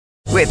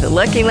With the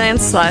Lucky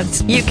Land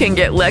Slots, you can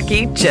get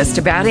lucky just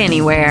about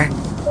anywhere.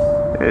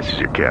 This is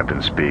your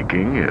captain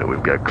speaking.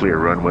 We've got clear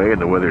runway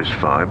and the weather's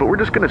fine, but we're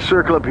just going to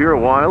circle up here a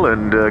while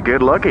and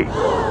get lucky.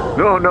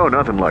 No,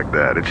 nothing like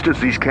that. It's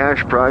just these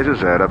cash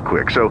prizes add up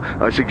quick. So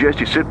I suggest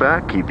you sit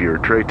back, keep your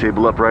tray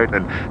table upright,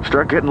 and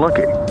start getting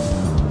lucky.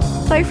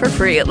 Play for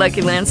free at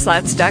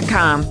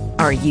LuckyLandSlots.com.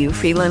 Are you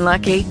feeling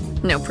lucky?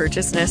 No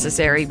purchase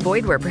necessary.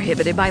 Void where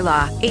prohibited by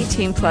law.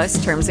 18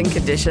 plus terms and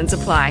conditions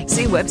apply.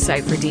 See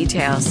website for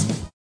details.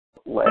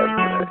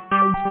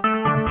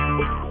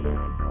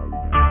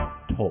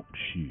 Talk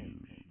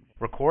shoes.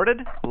 Recorded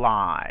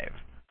live.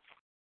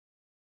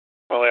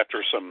 Well,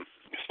 after some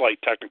slight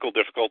technical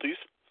difficulties,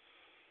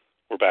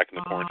 we're back in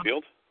the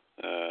cornfield.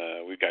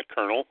 We've got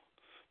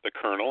the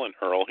Colonel, and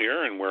Earl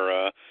here, and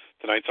we're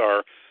tonight's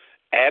our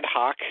ad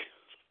hoc,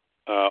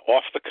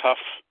 off the cuff,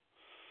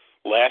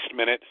 last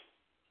minute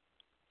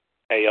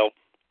AL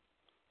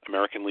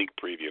American League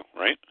preview,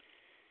 right?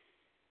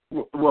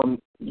 Well,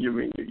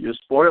 you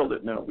spoiled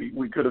it now.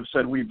 We could have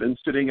said we've been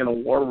sitting in a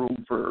war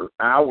room for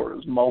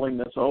hours mulling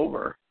this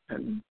over,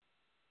 and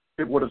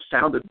it would have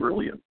sounded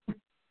brilliant.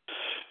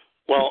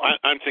 Well,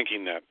 I'm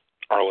thinking that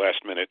our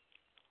last minute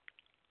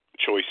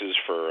choices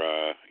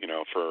for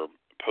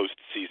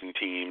postseason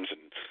teams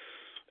and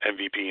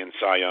MVP and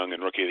Cy Young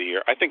and Rookie of the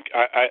Year, I think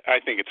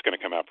it's going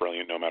to come out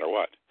brilliant no matter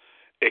what.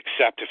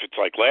 Except if it's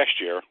like last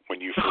year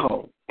when you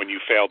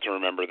failed to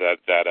remember that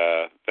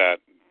the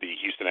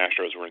Houston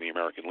Astros were in the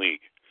American League.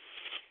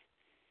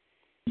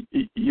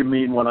 You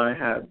mean when I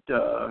had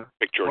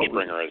pick George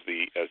Springer as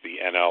the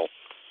NL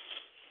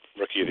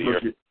Rookie of the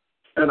Year?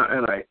 And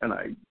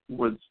I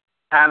was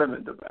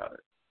adamant about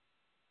it.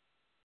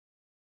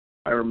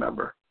 I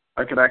remember.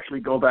 I could actually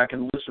go back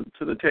and listen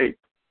to the tape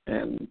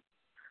and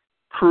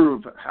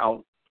prove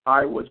how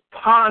I was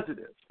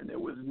positive, and there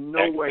was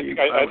no way.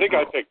 I think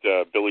I picked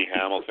Billy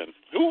Hamilton.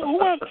 Who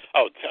won?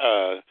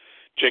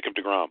 Jacob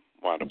deGrom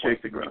wound up.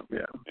 Jacob deGrom,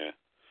 yeah.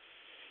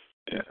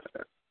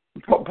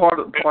 Part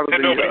of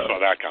nobody saw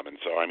that coming,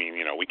 so I mean,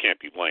 we can't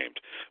be blamed.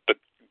 But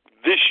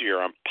this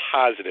year, I'm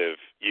positive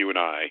you and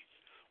I,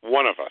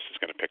 one of us is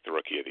going to pick the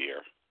Rookie of the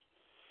Year.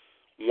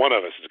 One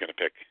of us is going to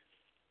pick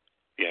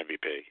the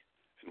MVP,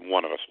 and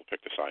one of us will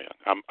pick the Cy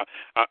Young.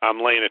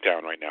 I'm laying it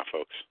down right now,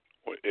 folks.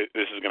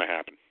 This is going to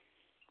happen.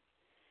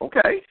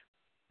 Okay,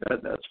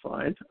 that's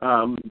fine.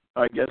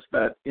 I guess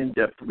that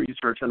in-depth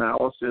research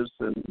analysis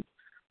and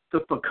the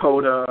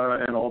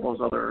PACOTA and all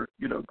those other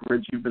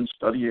grids you've been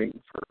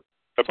studying for.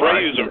 But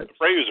Brayu's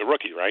a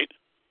rookie, right?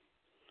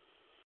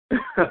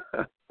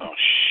 Oh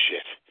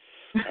shit!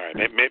 All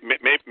right,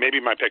 maybe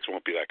my picks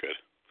won't be that good.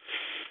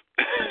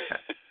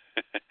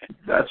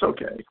 That's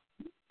okay.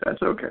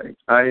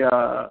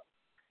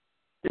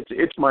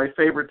 It's my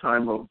favorite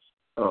time of.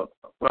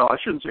 Well, I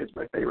shouldn't say it's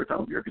my favorite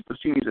time of year because the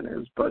season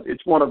is, but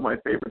it's one of my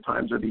favorite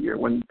times of the year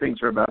when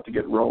things are about to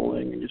get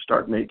rolling and you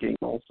start making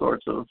all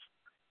sorts of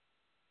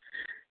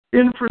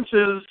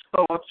inferences,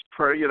 thoughts,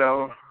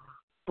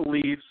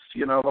 beliefs,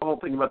 the whole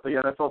thing about the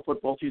NFL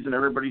football season,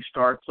 everybody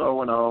starts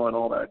 0-0 and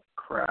all that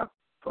crap.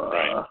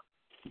 Right.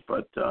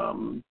 But I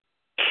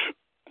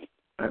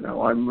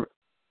know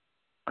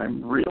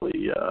I'm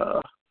really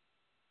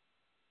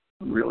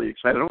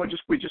excited.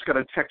 We just got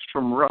a text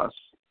from Russ.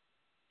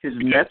 His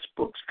Nets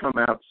books come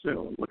out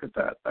soon. Look at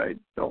that. I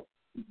don't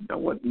know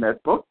what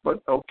net book,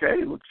 but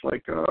okay. Looks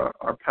like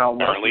our pal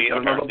Russ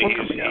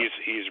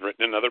he's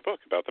written another book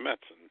about the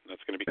Mets, and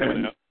that's going to be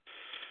coming out.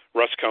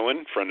 Russ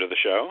Cohen, friend of the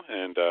show,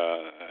 and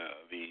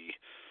the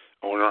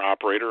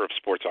owner-operator of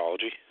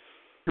Sportsology.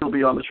 He'll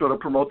be on the show to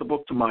promote the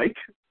book to Mike.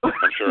 I'm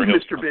sure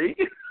Mr. B.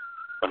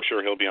 I'm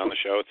sure he'll be on the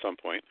show at some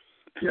point.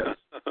 Yes.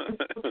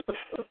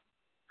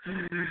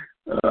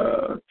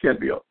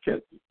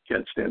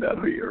 Can't stand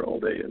out here all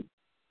day and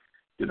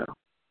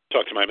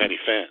talk to my many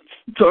fans.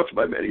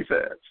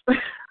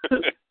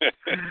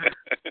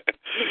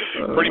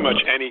 Pretty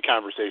much any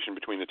conversation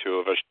between the two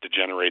of us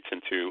degenerates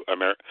into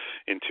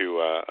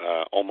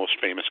almost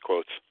famous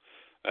quotes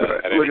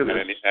at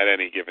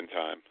any given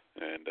time,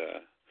 and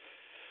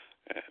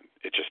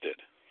it just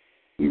did.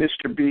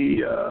 Mr.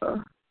 B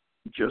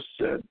just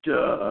said,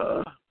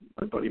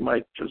 my buddy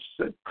Mike just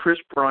said, Chris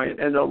Bryant,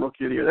 NL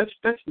Rookie of the Year.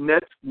 That's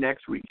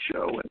next week's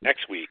show.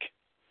 Next week.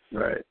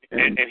 Right.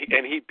 And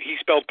he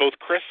spelled both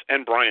Chris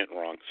and Bryant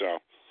wrong, so.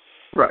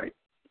 Right.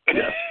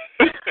 Yeah.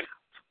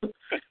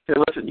 Hey,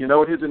 listen, you know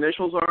what his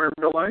initials are in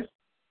real life?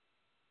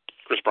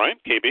 Chris Bryant?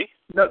 KB?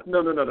 No.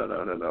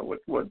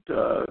 What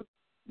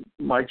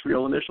Mike's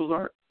real initials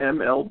are?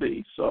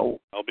 MLB. So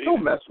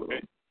don't mess with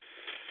him.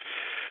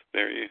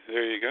 There you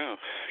go.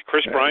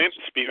 Chris Bryant,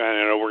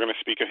 I know we're going to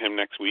speak of him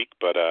next week,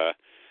 but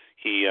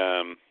he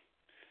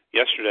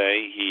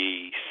yesterday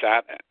he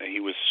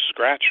was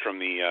scratched from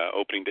the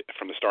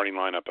from the starting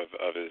lineup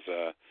of his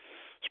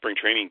spring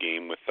training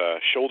game with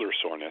shoulder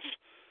soreness.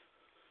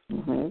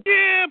 Mm-hmm.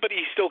 Yeah, but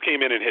he still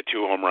came in and hit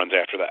 2 home runs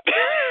after that.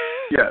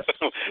 Yes.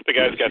 So the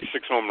guy's got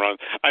 6 home runs.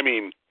 I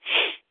mean,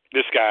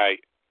 this guy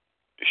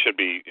should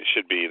be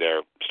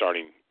their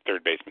starting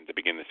third baseman to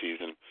begin the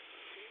season.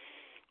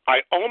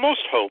 I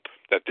almost hope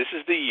that this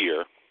is the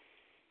year,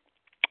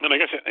 and I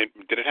guess,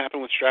 did it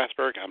happen with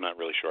Strasburg? I'm not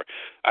really sure.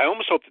 I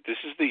almost hope that this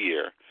is the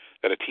year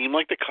that a team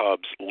like the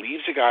Cubs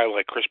leaves a guy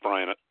like Chris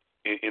Bryant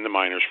in the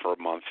minors for a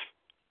month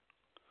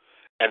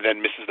and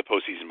then misses the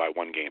postseason by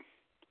one game.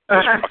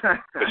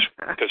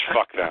 Because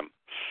fuck them.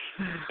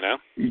 You know?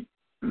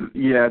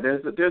 Yeah,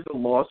 there's a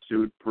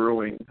lawsuit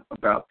brewing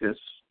about this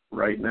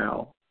right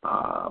now,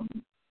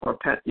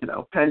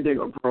 pending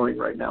or brewing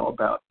right now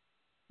about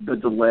the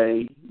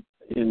delay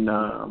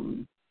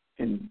in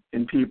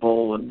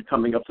people and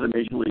coming up to the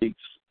major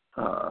leagues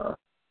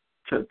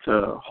to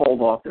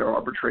hold off their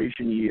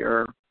arbitration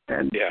year,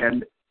 and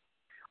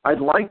I'd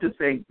like to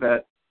think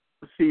that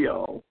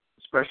Theo,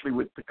 especially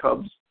with the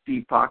Cubs'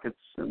 deep pockets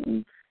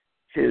and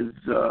his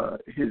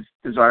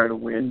desire to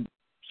win,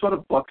 sort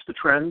of bucks the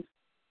trend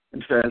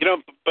and says,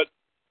 but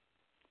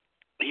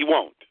he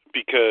won't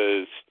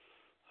because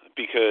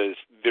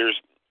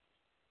there's,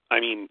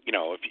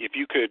 if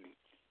you could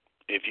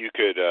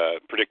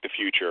predict the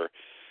future,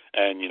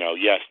 and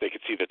yes, they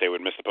could see that they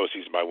would miss the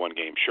postseason by one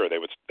game. Sure, they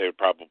would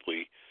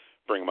probably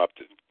bring him up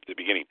to the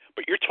beginning.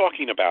 But you're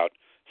talking about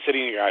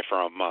sitting a guy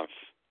for a month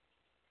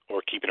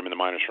or keeping him in the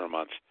minors for a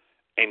month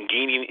and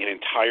gaining an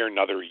entire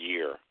another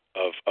year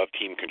of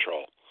team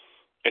control.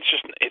 It's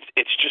just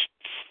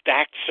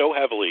stacked so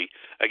heavily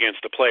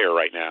against the player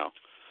right now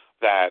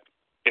that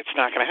it's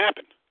not going to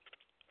happen.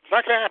 It's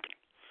not going to happen.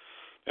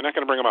 They're not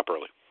going to bring him up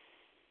early.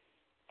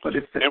 But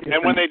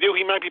and when they do,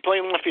 he might be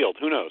playing in left field.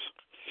 Who knows?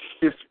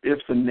 If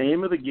the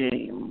name of the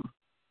game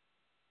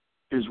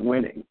is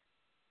winning,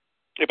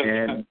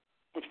 and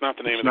it's not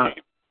the name of the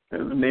game.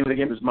 The name of the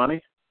game is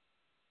money.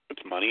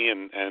 It's money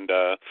and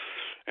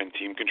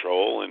team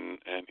control and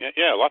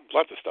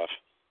lots of stuff.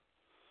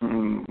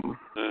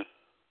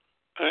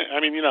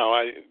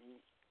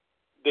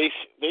 They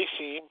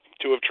seem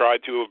to have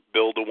tried to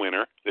build a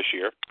winner this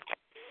year.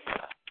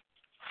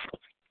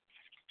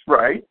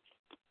 Right.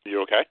 Are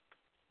you okay?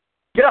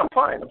 Yeah, I'm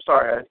fine. I'm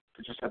sorry. I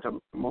just had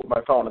to move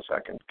my phone a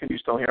second. Can you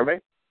still hear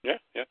me? Yeah.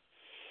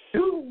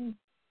 Ooh.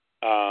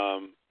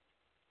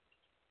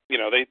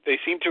 They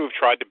seem to have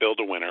tried to build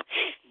a winner,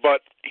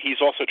 but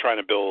he's also trying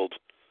to build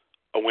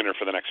a winner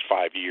for the next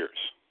 5 years.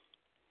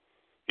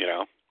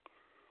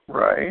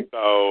 Right.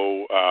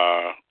 So,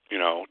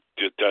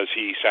 does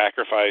he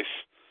sacrifice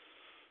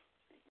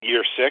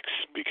year 6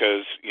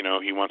 because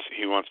he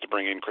wants to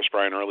bring in Chris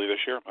Bryant early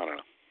this year? I don't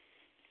know.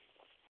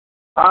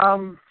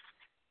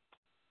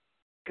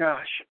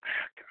 Gosh,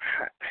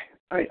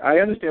 I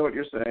understand what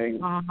you're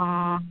saying.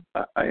 I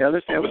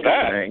understand what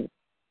you're saying.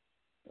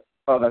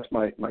 Oh, that's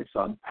my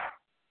son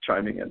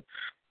chiming in.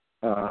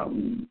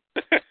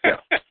 Yeah.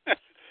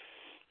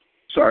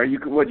 Sorry,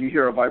 you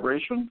hear a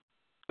vibration?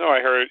 No, I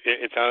heard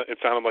it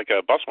sounded like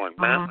a bus horn.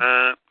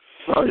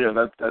 Oh yeah,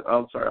 that.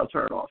 I'm sorry, I'll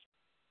turn it off.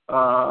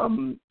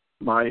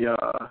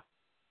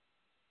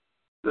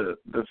 The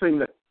thing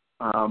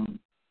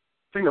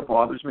that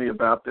bothers me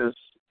about this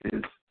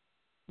is,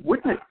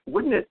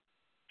 wouldn't it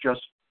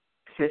just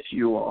piss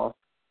you off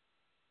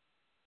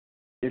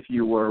if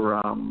you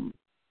were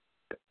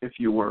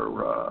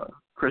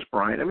Chris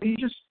Bryant? I mean,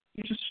 you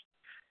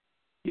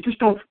just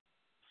don't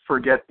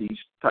forget these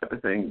type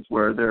of things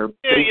where they're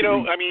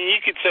you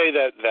could say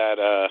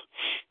that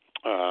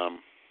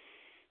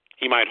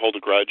he might hold a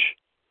grudge,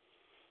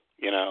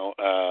 6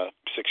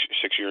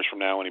 years from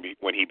now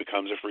when he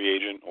becomes a free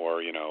agent,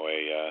 or I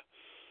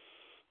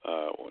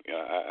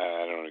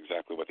don't know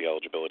exactly what the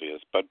eligibility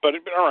is, but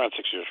around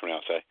 6 years from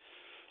now, say.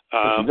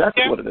 That's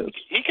exactly what it is.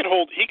 He could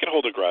hold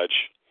a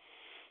grudge.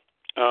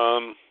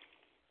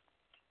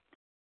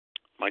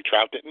 Mike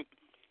Trout didn't,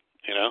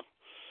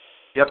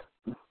 Yep.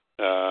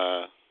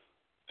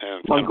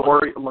 And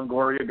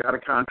Longoria got a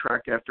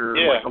contract after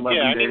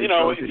 11 days,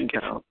 so it didn't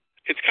count.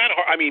 It's kind of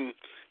hard. I mean,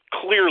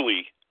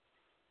 clearly,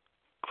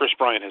 Chris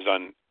Bryant has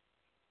done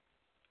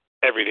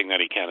everything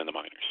that he can in the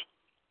minors.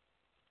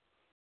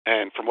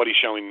 And from what he's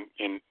showing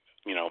in,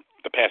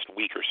 the past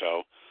week or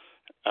so,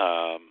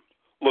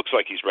 looks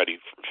like he's ready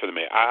for the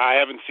major. I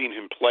haven't seen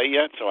him play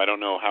yet, so I don't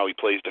know how he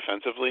plays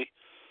defensively.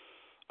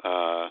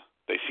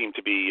 They seem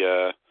to be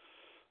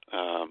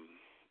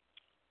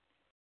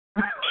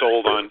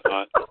sold on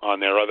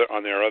their other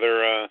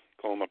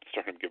call him up and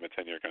start him, give him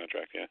a 10-year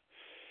contract. Yeah.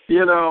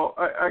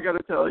 I got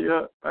to tell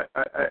you,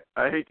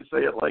 I hate to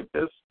say it like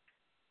this,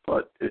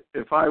 but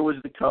if I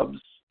was the Cubs,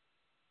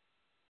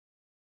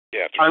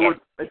 I would.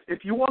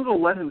 If you wanted to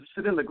let him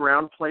sit in the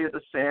ground, play at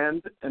the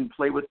sand, and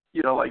play with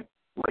like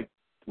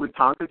with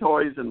Tonka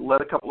toys, and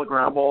let a couple of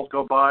ground balls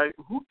go by,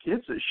 who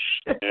gives a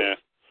shit? Yeah.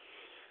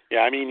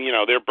 Yeah, I mean,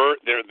 they're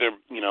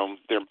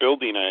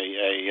building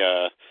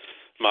a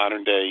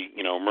modern day,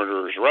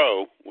 murderer's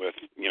row with,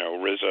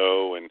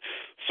 Rizzo and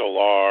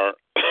Solar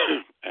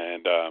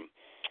and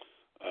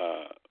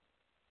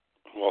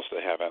who else do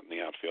they have out in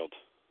the outfield?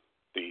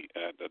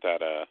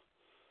 That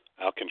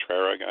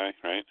Alcantara guy,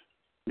 right?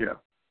 Yeah.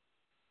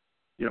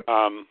 Yep.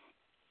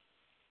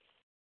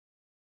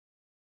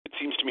 It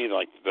seems to me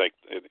like and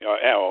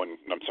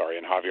I'm sorry,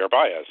 and Javier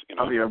Baez.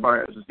 Javier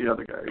Baez is the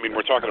other guy. I mean,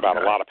 we're talking about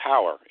a lot of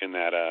power in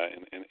that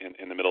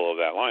in the middle of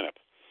that lineup.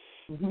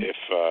 Mm-hmm.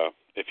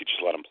 If you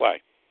just let him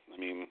play. I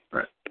mean,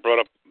 right. They brought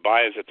up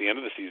Baez at the end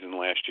of the season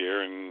last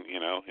year, and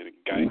the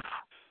guy,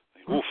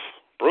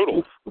 brutal.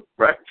 Oof.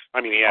 Right.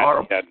 I mean, he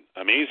had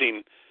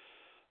amazing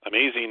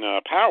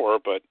power,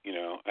 but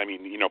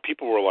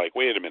people were like,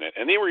 wait a minute,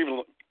 and they were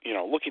even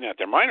looking at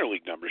their minor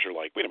league numbers. You're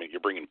like, wait a minute, you're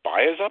bringing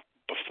Baez up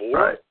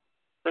before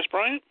Chris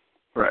Bryant?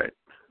 Right.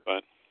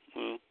 But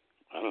I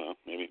don't know.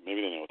 Maybe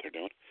they know what they're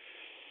doing.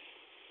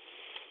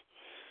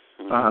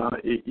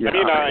 Yeah.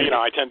 I mean,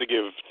 I tend to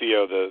give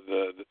Theo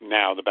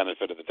the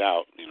benefit of the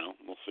doubt.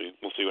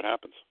 We'll see what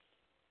happens.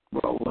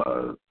 Well,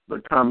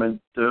 the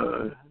comment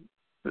that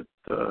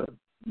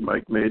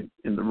Mike made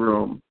in the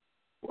room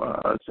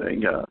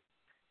saying,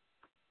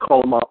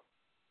 call him up,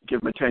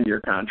 give him a 10-year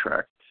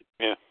contract.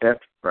 Yeah. And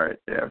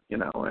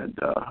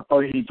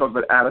he talked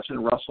about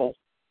Addison Russell.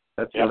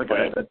 That's the other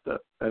guy that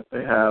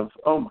they have.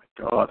 Oh my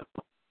God.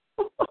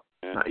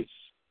 Nice.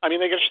 I mean,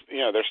 they're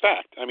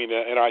stacked. I mean,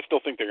 and I still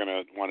think they're going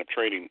to wind up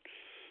trading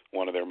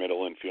one of their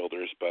middle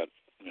infielders, but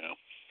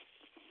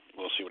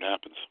we'll see what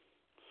happens.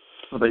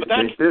 Well,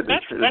 that's the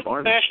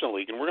National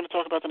League, and we're going to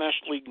talk about the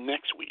National League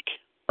next week.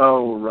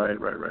 Oh, right.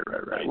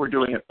 We're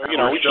doing it.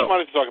 We just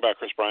wanted to talk about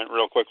Chris Bryant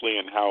real quickly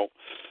and how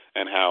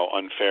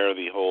unfair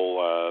the whole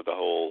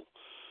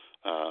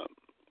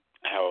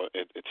how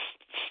it's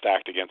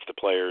stacked against the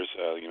players.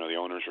 The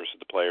owners versus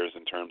the players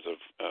in terms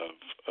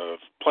of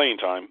playing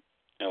time,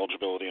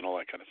 eligibility, and all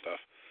that kind of stuff.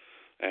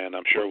 And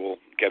I'm sure we'll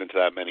get into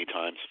that many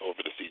times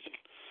over the season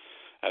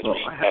as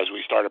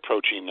we start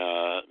approaching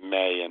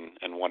May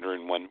and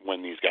wondering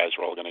when these guys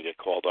are all going to get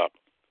called up.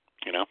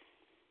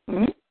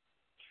 Mm-hmm.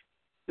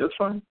 That's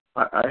fine.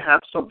 I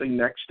have something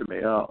next to me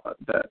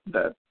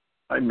that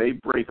I may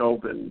break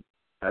open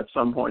at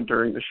some point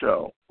during the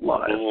show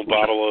live. A little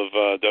bottle of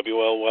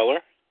W.L.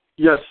 Weller?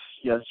 Yes.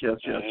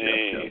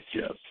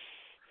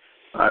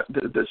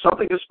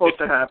 Something is supposed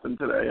to happen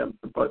today,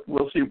 but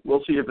we'll see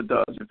if it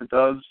does. If it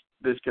does,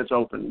 this gets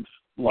opened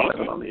live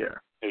and on the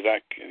air. Is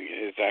that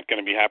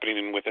going to be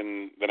happening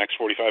within the next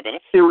 45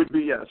 minutes? It would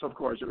be, yes, of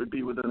course. It would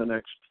be within the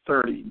next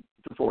 30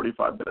 to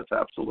 45 minutes,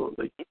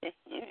 absolutely. Okay.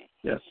 All right.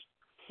 Yes.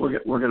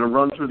 We're going to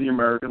run through the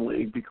American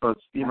League because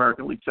the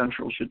American League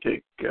Central should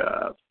take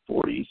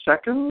 40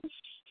 seconds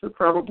to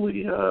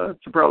probably go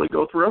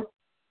through.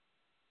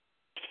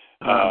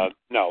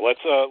 No,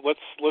 let's go.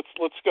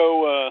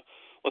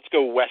 Let's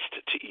go west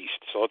to east.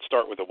 So let's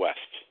start with the west.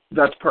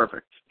 That's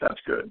perfect.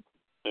 That's good.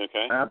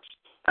 Okay.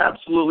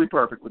 Absolutely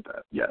perfect with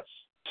that. Yes.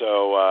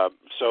 So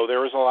there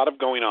was a lot of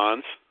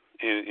going-ons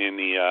in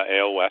the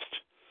AL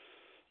West,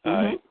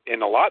 in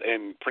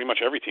pretty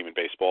much every team in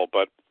baseball,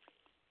 but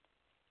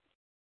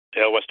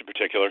AL West in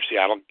particular.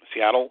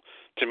 Seattle,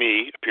 to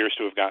me, appears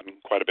to have gotten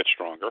quite a bit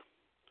stronger.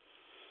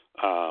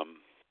 I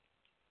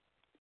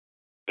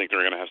think they're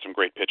going to have some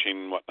great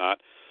pitching and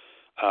whatnot.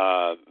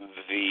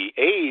 The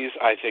A's,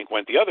 I think,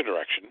 went the other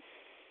direction,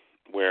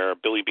 where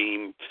Billy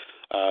Beane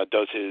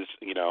does his,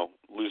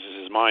 loses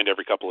his mind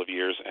every couple of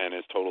years and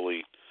has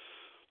totally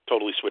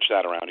switched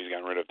that around. He's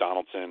gotten rid of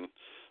Donaldson,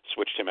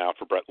 switched him out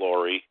for Brett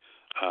Lawrie,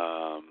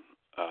 a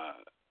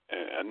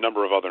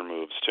number of other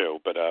moves too.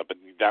 But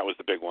that was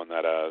the big one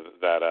that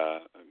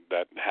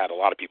had a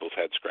lot of people's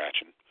heads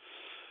scratching.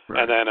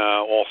 Right. And then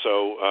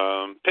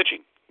also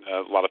pitching,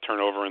 a lot of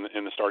turnover in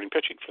the starting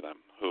pitching for them.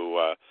 Who,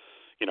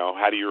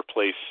 how do you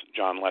replace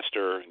John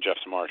Lester and Jeff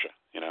Samardzija?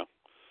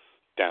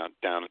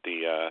 Down at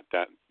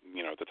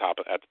the top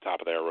of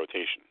their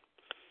rotation.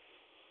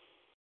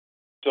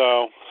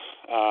 So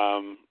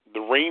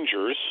the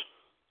Rangers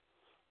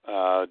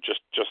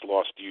just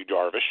lost Yu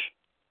Darvish,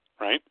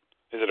 right?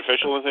 Is it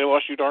official that they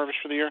lost Yu Darvish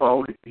for the year?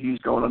 Oh, he's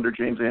going under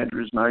James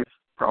Andrews' knife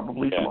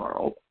probably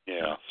tomorrow.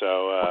 Yeah.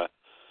 So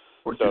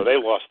they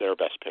lost their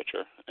best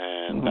pitcher,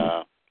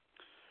 and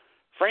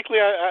frankly,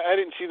 I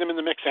didn't see them in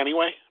the mix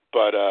anyway.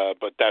 But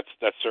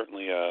that's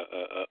certainly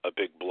a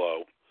big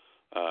blow,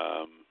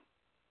 to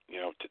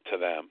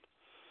them.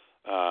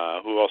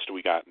 Who else do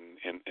we got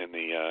in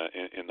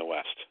the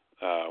West?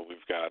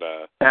 We've got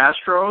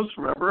Astros.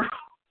 Remember?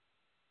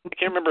 I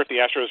can't remember if the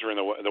Astros are in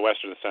the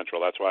West or the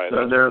Central. That's why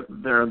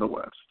they're in the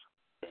West.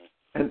 Okay.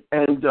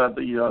 And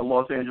the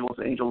Los Angeles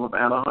Angels of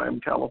Anaheim,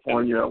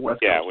 California,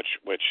 West Coast. Yeah,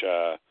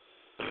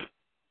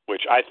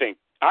 which I think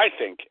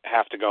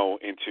have to go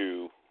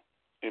into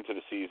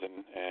the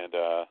season, and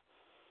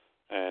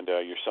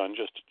your son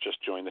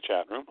just joined the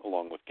chat room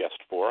along with guest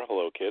 4.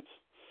 Hello, kids.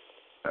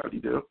 How do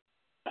you do?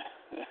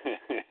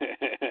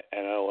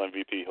 NL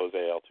MVP Jose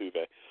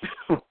Altuve.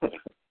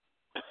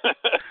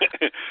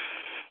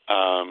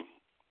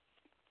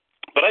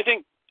 But I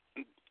think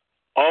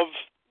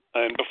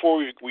and before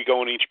we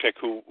go on each pick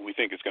who we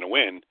think is going to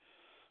win,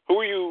 who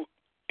are you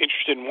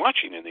interested in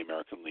watching in the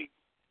American League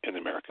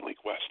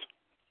West?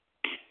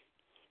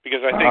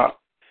 Because I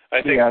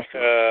think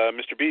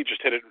Mr. B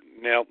just hit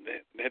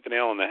the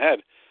nail on the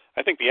head.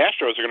 I think the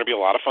Astros are going to be a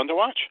lot of fun to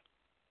watch.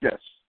 Yes,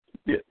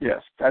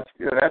 Yes, that's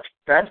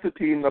the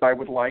team that I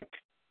would like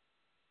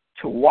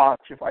to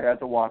watch if I had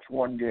to watch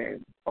one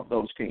game of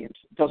those teams.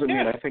 It doesn't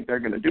mean I think they're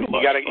going to do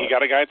much. You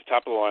got a guy at the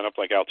top of the lineup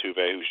like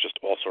Altuve, who's just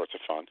all sorts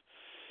of fun.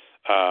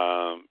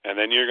 And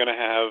then you're going to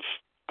have,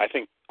 I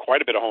think,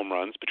 quite a bit of home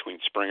runs between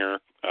Springer,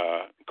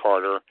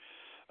 Carter,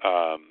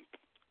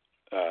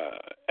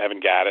 Evan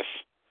Gattis,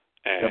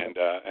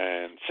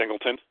 and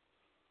Singleton,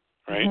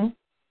 right? Mm-hmm.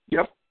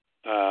 Yep.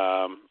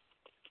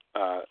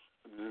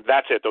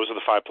 That's it. Those are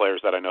the 5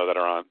 players that I know that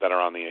are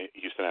on the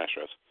Houston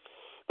Astros.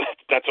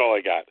 That's all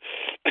I got.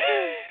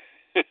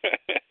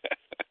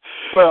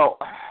 Well,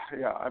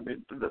 yeah, I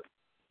mean,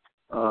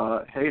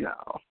 hey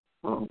now.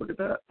 Oh, look at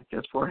that. I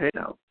guess for hey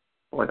now.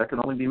 Boy, that can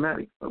only be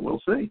Matty, but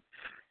we'll see.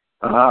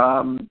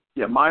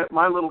 Yeah,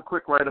 my little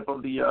quick write-up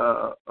of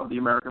the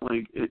American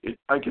League,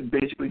 I could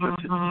basically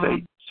just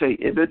say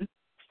IBID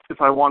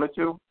if I wanted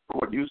to, for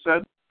what you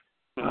said,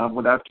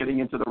 without getting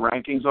into the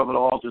rankings of it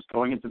all, just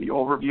going into the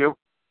overview.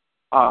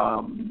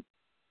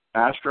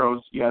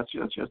 Astros, yes.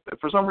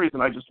 For some reason,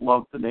 I just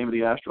love the name of the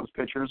Astros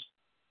pitchers.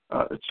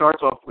 It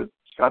starts off with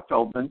Scott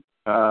Feldman,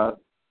 the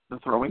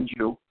throwing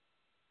Jew,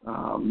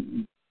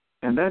 and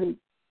then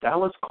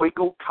Dallas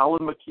Keuchel,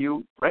 Colin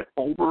McHugh, Brett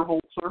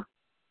Oberholzer.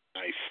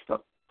 Nice.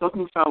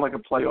 Doesn't sound like a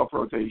playoff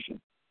rotation.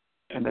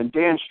 And then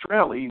Dan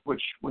Straley,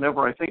 which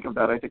whenever I think of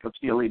that, I think of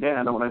Steely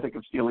Dan. And when I think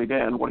of Steely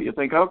Dan, what do you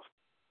think of?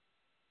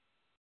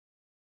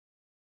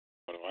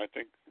 What do I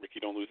think? Ricky,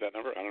 don't lose that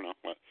number? I don't know.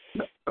 What?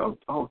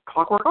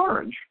 Clockwork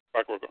Orange.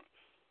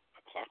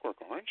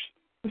 Clockwork Orange?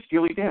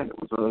 Steely Dan. It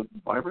was a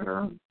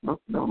vibrator. No,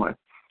 never mind.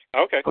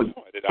 Okay.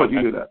 But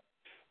you knew that.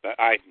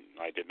 I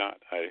did not.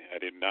 I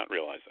did not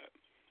realize that.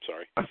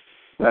 Sorry.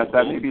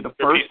 That may be the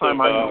first time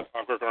I know.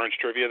 Clockwork Orange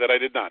trivia that I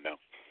did not know.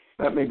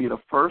 That may be the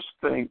first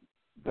thing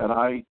that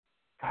I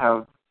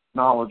have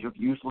knowledge of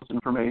useless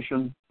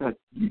information that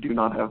you do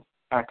not have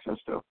access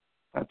to.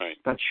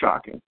 That's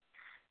shocking.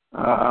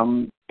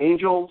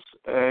 Angels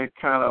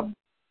kind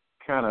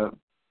of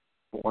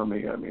bore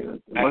me. I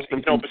mean,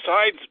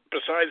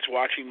 besides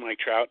watching Mike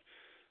Trout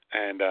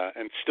and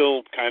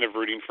still kind of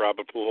rooting for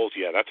Albert Pujols,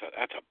 yeah, that's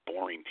a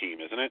boring team,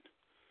 isn't it?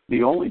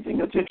 The only thing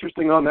that's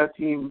interesting on that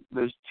team,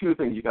 there's 2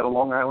 things. You got a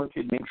Long Island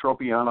kid named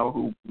Tropiano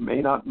who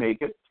may not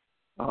make it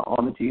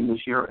on the team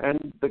this year,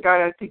 and the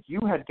guy I think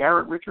you had,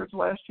 Garrett Richards,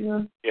 last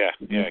year. Yeah,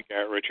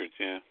 Garrett Richards,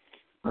 yeah.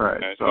 All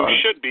right. Who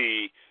should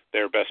be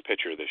their best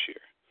pitcher this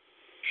year?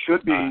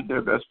 Should be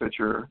their best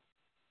pitcher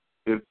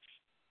if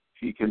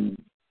he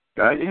can.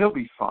 He'll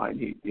be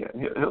fine.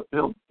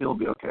 He'll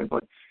be okay.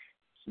 But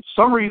for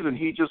some reason,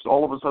 he just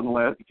all of a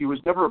sudden he was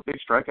never a big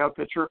strikeout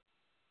pitcher.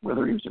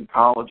 Whether he was in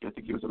college, I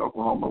think he was in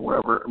Oklahoma,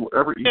 wherever.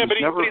 He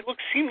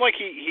seemed like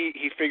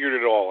he figured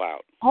it all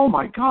out. Oh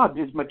my God,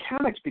 his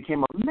mechanics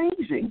became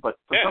amazing, but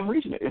for some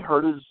reason it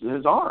hurt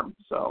his arm.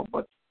 So,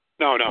 but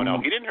no,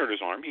 he didn't hurt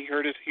his arm. He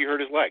hurt his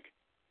leg.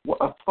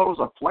 What, I thought it was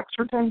a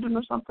flexor tendon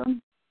or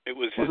something.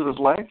 Was it his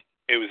leg?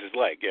 It was his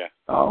leg. Yeah.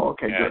 Oh,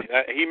 okay, good.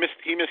 He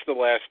missed the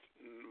last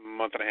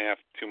month and a half,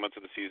 2 months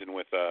of the season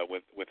with a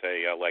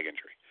leg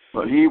injury.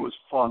 But he was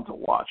fun to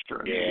watch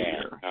during the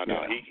year.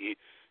 No, he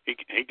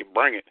can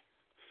bring it.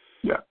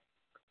 Yeah.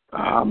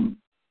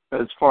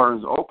 As far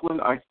as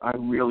Oakland, I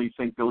really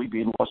think Billy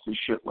Beane lost his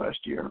shit last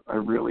year. I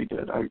really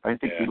did. I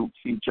think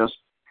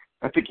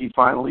he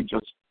finally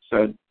just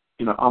said,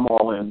 I'm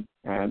all in,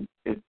 and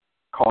it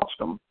cost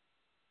him.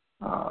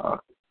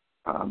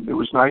 It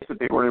was nice that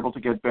they were able to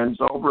get Ben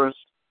Zobrist,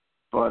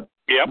 but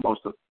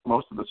most of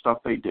the stuff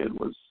they did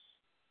was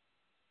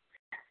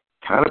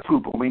kind of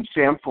poo-poo. I mean,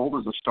 Sam Fuld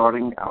is a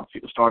starting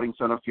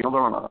center fielder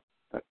on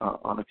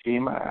a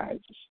team. I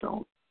just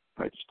don't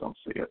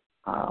see it.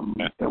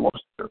 They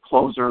lost their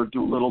closer,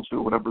 Doolittle,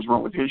 to whatever's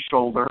wrong with his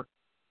shoulder.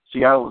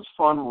 Seattle is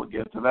fun. We'll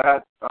get to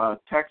that.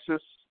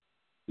 Texas,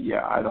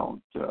 I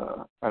don't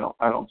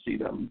see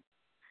them.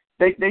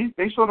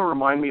 They sort of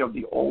remind me of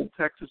the old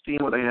Texas team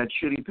where they had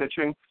shitty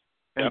pitching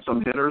and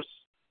some hitters,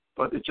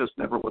 but it just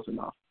never was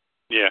enough.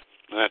 Yeah,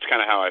 that's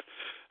kind of how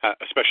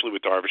especially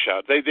with Darvish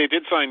out. They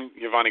did sign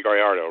Giovanni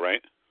Gallardo,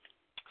 right?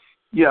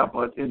 Yeah,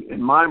 but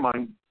in my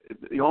mind,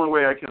 the only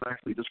way I can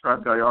actually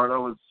describe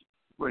Gallardo is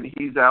when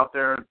he's out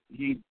there,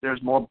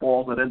 there's more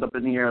balls that end up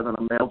in the air than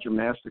a male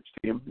gymnastics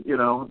team,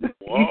 Whoa,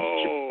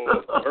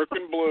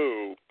 working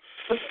blue.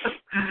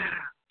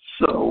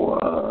 So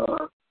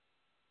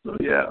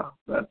yeah,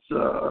 that's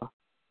the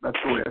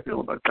way I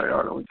feel about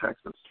Gallardo in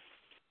Texas.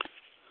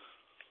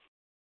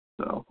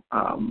 So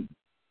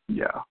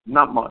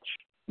not much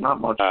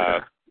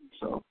there.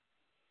 So.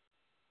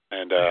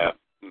 And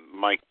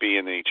Mike B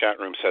in the chat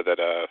room said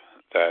that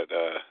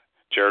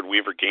Jared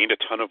Weaver gained a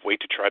ton of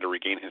weight to try to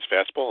regain his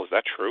fastball. Is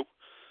that true?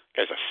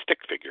 Guy's a stick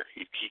figure.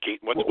 He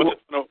gained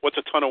what's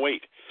a ton of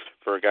weight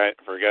for a guy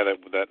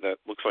that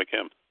looks like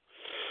him?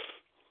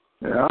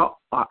 Yeah,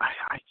 I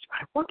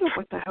wonder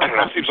what the hell.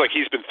 It seems like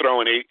he's been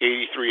throwing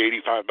 83,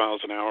 85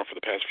 miles an hour for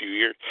the past few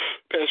years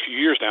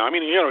now. I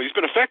mean, he's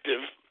been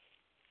effective.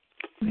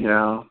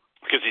 Yeah.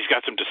 Because he's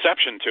got some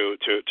deception to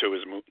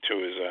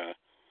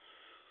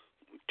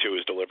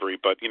his delivery,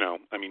 but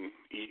I mean,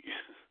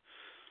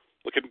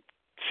 look at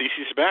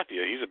CC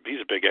Sabathia. He's a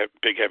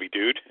big heavy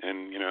dude,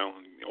 and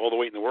all the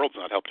weight in the world's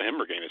not helping him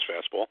regain his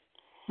fastball.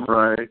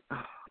 Right.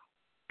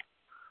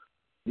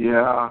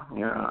 Yeah.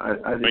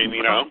 I mean,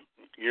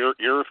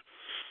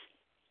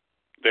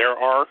 there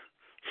are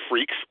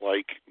freaks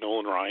like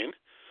Nolan Ryan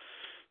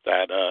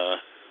that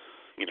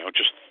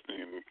just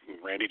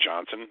Randy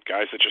Johnson,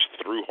 guys that just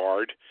threw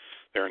hard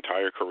their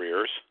entire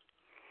careers,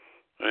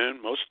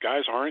 and most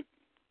guys aren't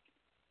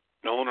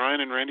Nolan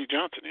Ryan and Randy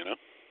Johnson.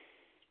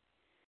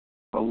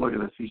 Well, look at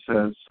this. He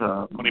says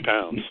 20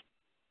 pounds.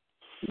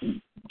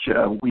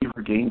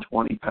 Weaver gained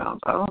 20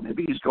 pounds. I don't know.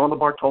 Maybe he's going the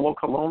Bartolo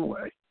Colon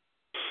way.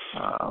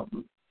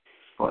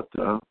 But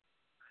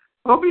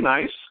it'll be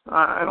nice.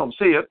 I don't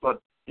see it,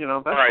 but that's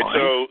all right.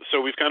 fine.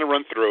 So we've kind of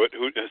run through it.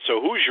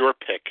 Who's your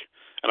pick?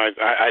 And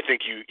I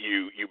think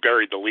you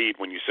buried the lead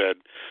when you said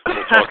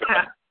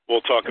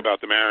we'll talk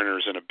about the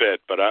Mariners in a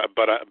bit. But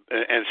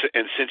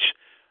since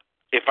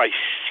if I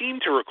seem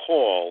to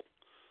recall,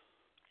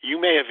 you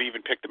may have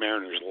even picked the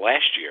Mariners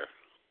last year.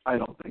 I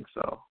don't think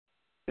so.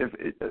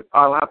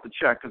 I'll have to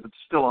check because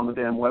it's still on the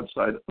damn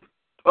website.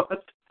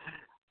 But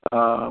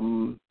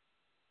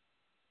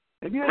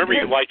maybe I remember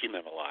did. you liking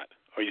them a lot.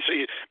 Or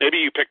maybe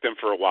you picked them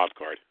for a wild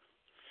card.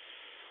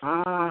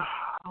 I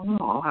don't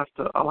know.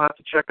 I'll have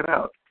to check it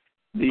out.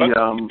 In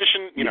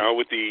addition,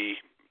 with the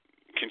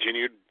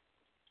continued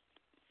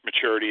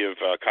maturity of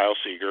Kyle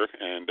Seager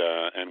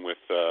and with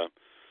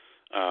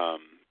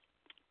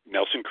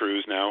Nelson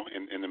Cruz now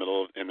in the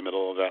middle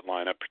of that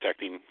lineup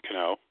protecting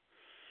Cano,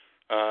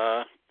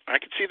 I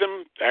could see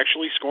them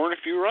actually scoring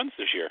a few runs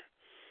this year.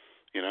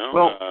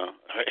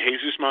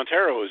 Jesus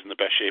Montero is in the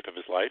best shape of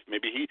his life.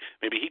 Maybe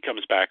he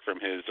comes back from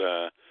his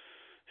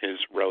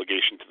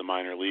relegation to the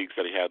minor leagues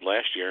that he had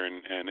last year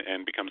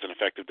and becomes an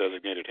effective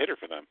designated hitter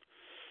for them.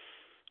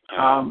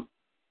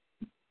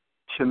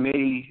 To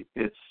me,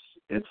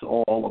 it's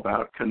all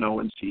about Cano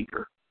and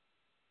Seager.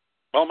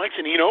 Well, Mike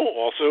Zunino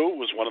also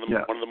was one of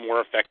the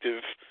more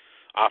effective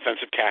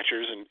offensive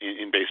catchers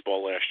in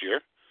baseball last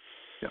year.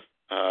 Yeah.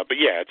 But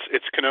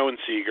it's Cano and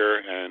Seager,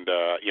 and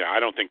I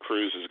don't think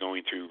Cruz is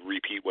going to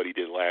repeat what he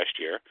did last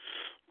year,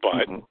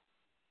 but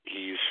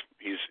he's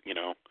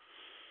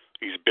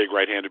a big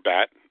right-handed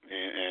bat,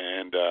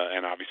 and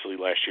obviously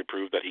last year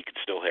proved that he could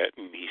still hit,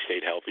 and he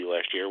stayed healthy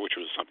last year, which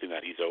was something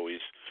that he's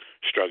always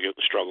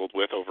struggled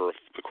with over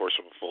the course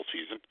of a full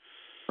season.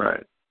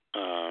 Right.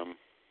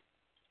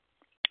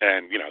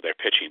 And their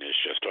pitching is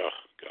just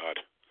God.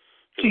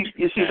 See,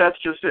 that's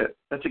just it.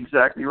 That's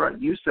exactly right.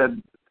 You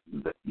said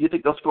that you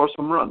think they'll score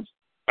some runs.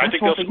 I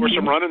think they'll score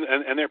some runs,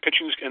 and their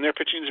pitching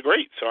is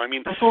great. So I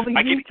mean, that's all they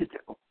need to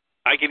do.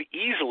 I could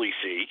easily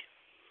see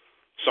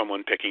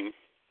someone picking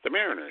the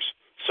Mariners,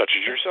 such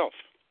as yourself.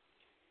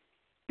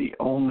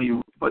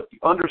 But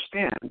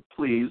understand,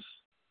 please,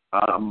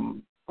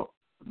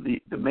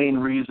 the main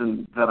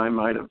reason that I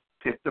might have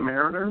picked the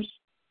Mariners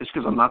is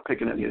because I'm not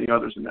picking any of the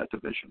others in that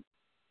division.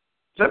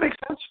 Does that make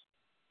sense?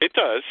 It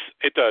does.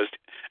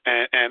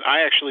 And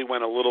I actually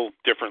went a little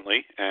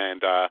differently,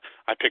 and I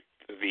picked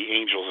the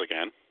Angels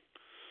again.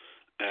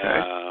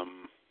 Okay.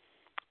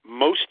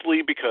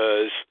 Mostly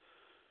because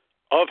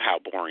of how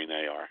boring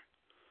they are.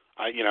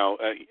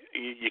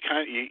 You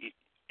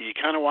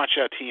kind of watch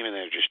that team, and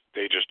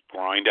they just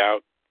grind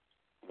out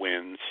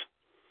wins.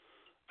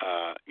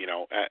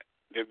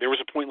 There was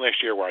a point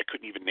last year where I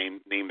couldn't even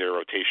name their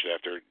rotation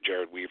after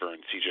Jared Weaver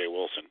and C.J.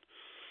 Wilson.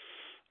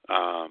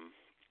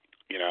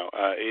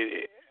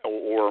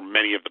 Or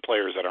many of the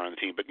players that are on the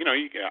team, but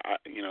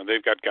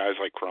they've got guys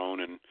like Crone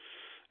and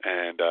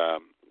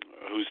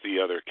who's the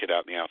other kid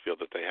out in the outfield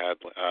that they had,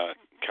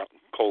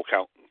 Cole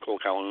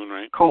Calhoun,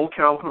 right? Cole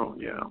Calhoun,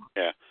 yeah.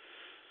 Yeah.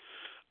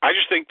 I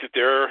just think that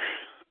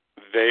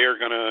they are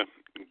going to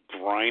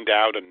grind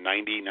out a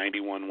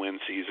 90-91 win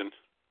season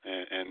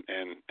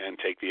and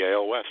take the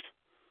AL West.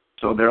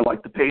 So they're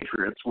like the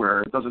Patriots,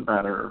 where it doesn't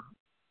matter,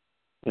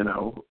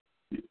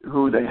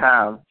 who they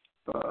have.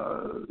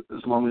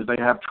 As long as they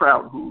have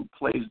Trout, who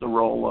plays the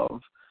role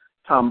of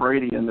Tom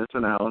Brady in this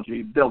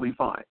analogy, they'll be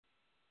fine.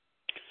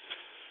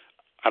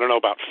 I don't know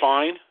about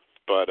fine,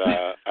 but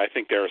I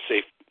think they're a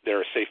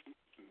safe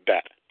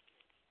bet.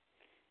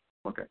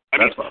 Okay. I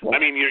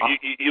mean,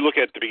 you look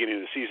at the beginning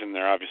of the season,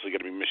 they're obviously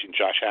going to be missing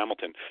Josh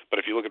Hamilton. But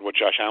if you look at what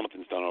Josh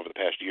Hamilton's done over the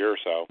past year or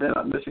so, they're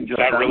not missing Josh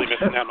Hamilton. Really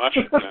missing that much?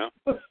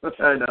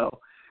 I know.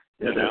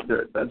 Yeah,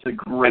 that's a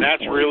great. And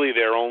that's point. really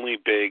their only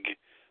big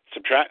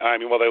subtract. I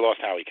mean, they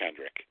lost Howie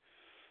Kendrick,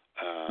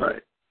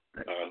 right.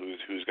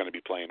 Who's going to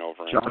be playing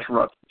over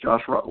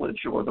Josh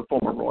Rutledge, or the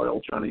former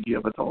Royal Johnny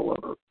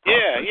Giavatola.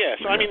 Yeah.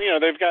 So I mean,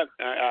 they've got,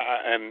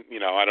 and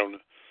I don't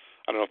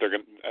know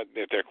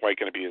if they're quite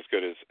going to be as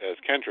good as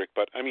Kendrick,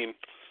 but I mean,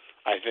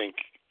 I think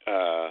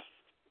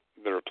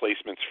the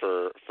replacements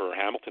for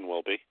Hamilton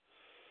will be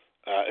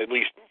at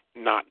least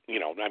not.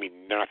 I mean,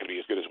 they're not going to be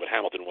as good as what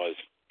Hamilton was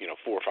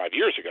 4 or 5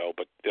 years ago,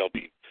 but they'll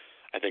be.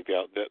 I think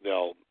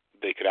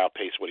they could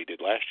outpace what he did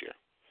last year.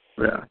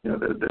 Yeah,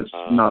 there's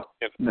not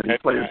many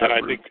players. And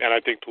I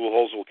think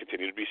Pujols will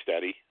continue to be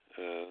steady.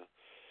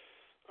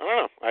 I don't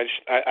know.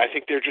 I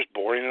think they're just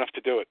boring enough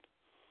to do it.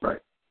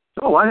 Right.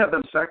 So I have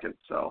them second.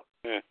 So.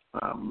 Yeah.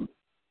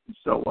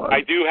 So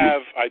I do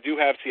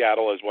have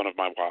Seattle as one of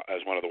the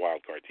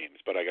wild card teams,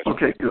 but I guess.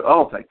 Okay. Good.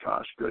 Oh, thank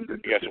gosh. Good. I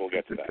guess we'll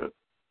get to that. Good.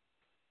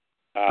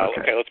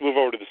 Okay, let's move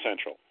over to the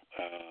Central.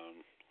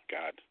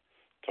 God,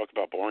 talk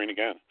about boring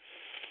again.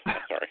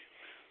 I'm sorry.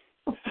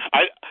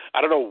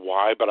 I don't know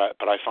why, but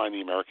I find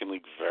the American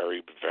League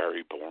very,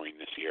 very boring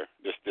this year.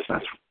 This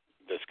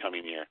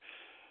coming year.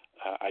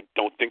 I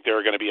don't think there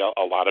are going to be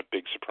a lot of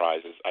big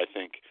surprises. I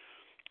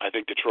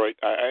think Detroit.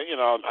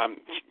 I'm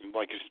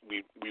like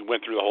we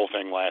went through the whole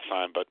thing last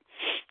time, but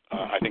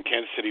I think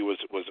Kansas City was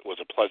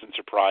a pleasant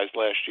surprise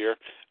last year.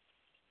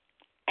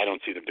 I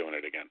don't see them doing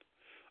it again,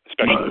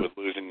 especially with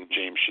losing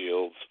James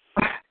Shields.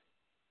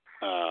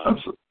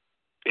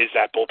 Is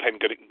that bullpen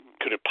good?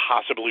 Could it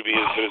possibly be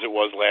as good as it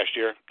was last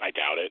year? I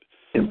doubt it.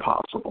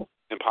 Impossible.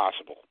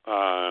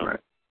 Right.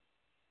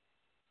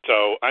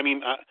 So I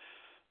mean,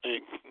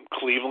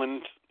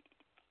 Cleveland.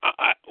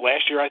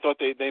 Last year, I thought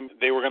they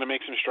were going to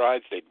make some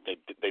strides. They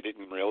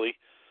didn't really.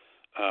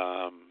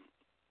 The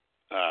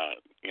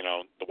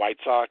White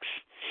Sox.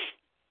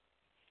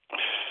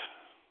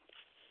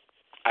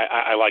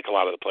 I like a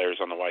lot of the players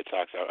on the White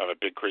Sox. I'm a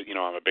big Chris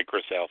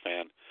Sale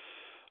fan.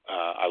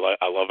 I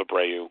love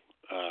Abreu.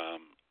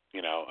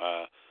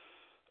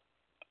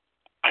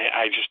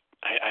 I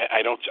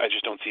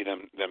just don't see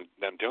them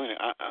doing it.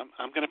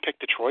 I'm going to pick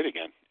Detroit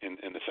again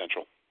in the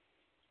Central.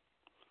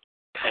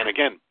 And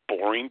again,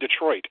 boring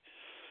Detroit,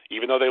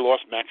 even though they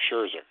lost Max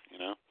Scherzer.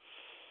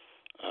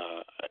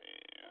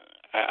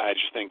 I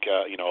just think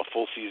a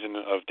full season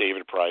of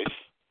David Price.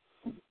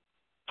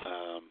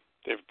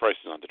 David Price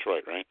is on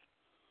Detroit, right?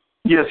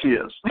 Yes, he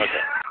is.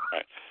 Okay,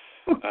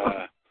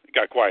 right.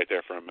 Got quiet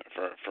there for a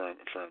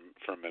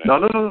minute. No,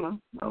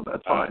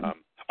 that's fine.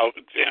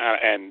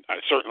 And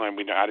certainly,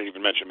 I didn't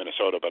even mention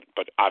Minnesota,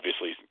 but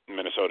obviously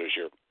Minnesota is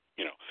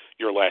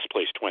your last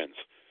place Twins.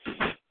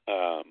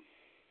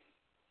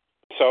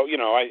 So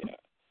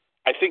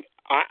I think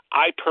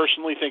I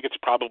personally think it's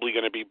probably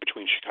going to be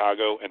between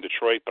Chicago and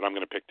Detroit, but I'm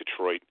going to pick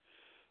Detroit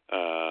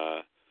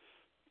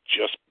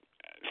just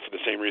for the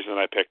same reason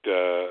that I picked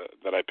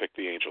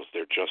the Angels.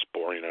 They're just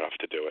boring enough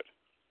to do it.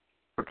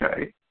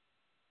 Okay.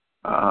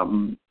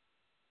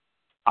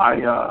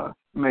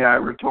 May I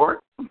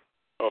retort?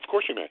 Oh, of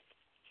course you may.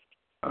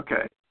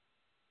 Okay.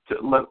 So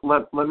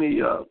let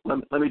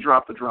me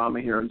drop the drama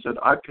here and said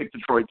I picked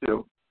Detroit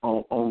too,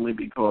 only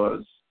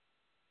because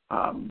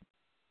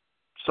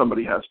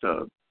somebody has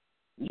to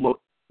look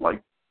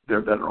like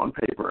they're better on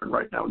paper, and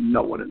right now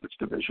no one in this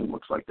division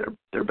looks like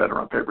they're better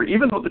on paper.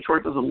 Even though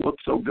Detroit doesn't look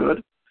so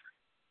good,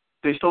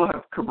 they still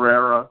have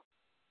Cabrera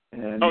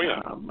and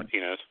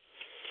Martinez.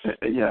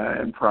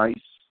 And Price,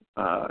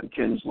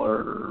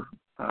 Kinsler.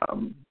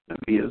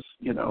 He is,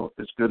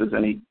 as good as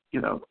any,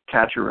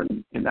 catcher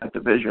in that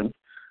division.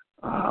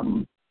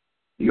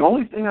 The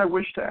only thing I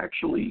wish to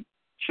actually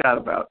chat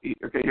about.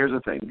 Okay, here's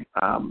the thing.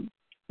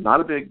 Not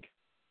a big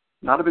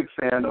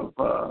fan of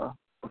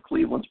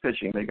Cleveland's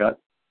pitching. They got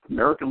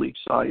American League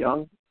Cy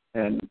Young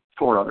and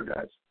 4 other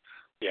guys.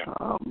 Yeah.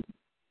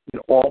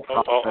 All.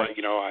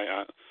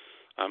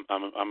 I'm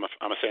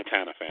a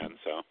Santana fan,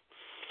 so.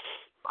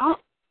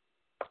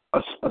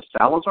 A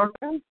Salazar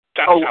fan?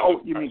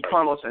 You mean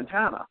Carlos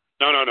Santana?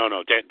 No.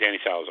 Danny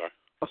Salazar.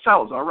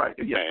 Salazar, right?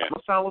 Yes, Yeah. I'm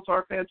a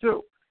Salazar fan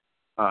too.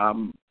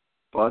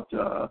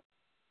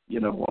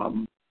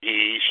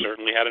 He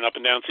certainly had an up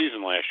and down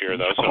season last year,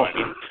 though. So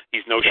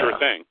he's no sure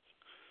thing.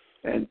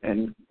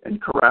 And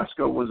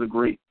Carrasco was a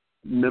great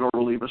middle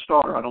reliever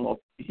starter. I don't know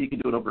if he can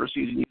do it over a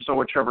season. You saw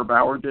what Trevor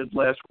Bauer did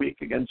last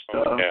week against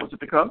was it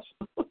the Cubs?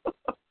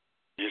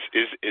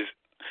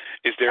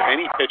 Is there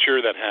any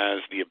pitcher that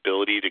has the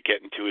ability to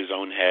get into his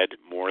own head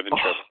more than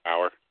Trevor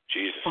Bauer?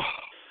 Jesus.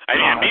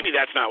 Maybe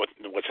that's not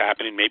what's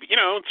happening. Maybe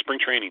spring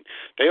training.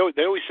 They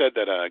always said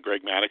that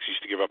Greg Maddux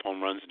used to give up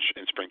home runs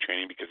in spring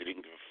training because he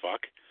didn't give a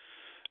fuck,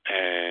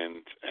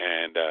 and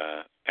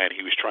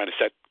he was trying to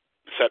set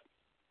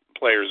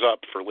players up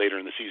for later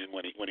in the season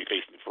when he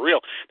faced them for real.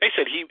 They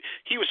said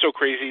he was so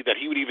crazy that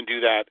he would even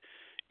do that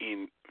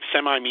in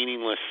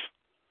semi-meaningless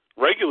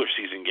regular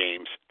season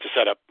games to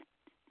set up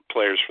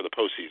players for the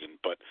postseason.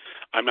 But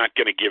I'm not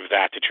going to give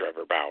that to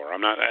Trevor Bauer.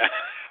 I'm not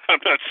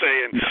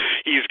saying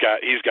he's got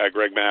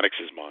Greg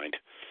Maddox's mind.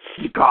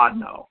 God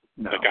no.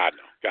 God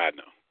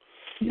no.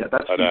 Yeah,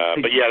 that's. But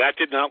that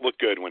did not look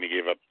good when he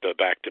gave up the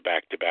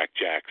back-to-back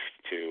jacks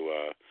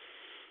to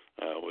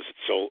was it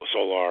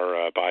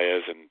Solar,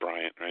 Baez, and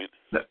Bryant, right?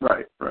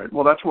 Right.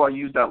 Well, that's why I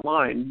used that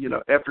line.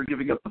 After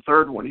giving up the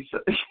third one, he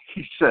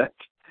said,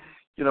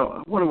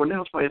 I want to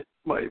announce my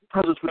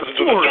presence with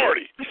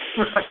authority.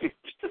 Right.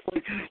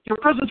 Your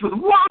presence with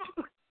what?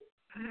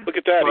 Look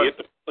at that.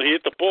 He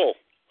hit the bull.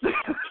 I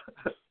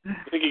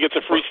think he gets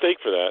a free steak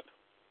for that.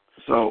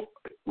 So,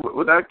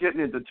 without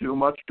getting into too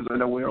much, because I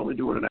know we're only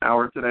doing an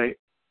hour today,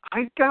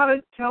 I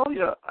gotta tell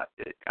you,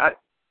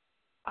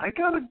 I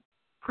got a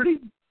pretty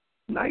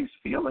nice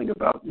feeling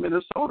about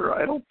Minnesota.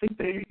 I don't think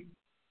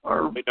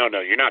are. Wait, no,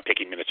 you're not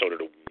picking Minnesota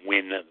to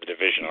win the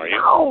division, are you?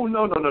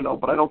 No.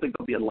 But I don't think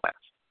they'll be in last.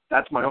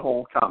 That's my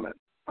whole comment.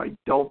 I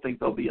don't think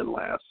they'll be in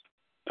last.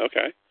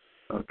 Okay.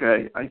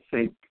 Okay. I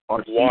think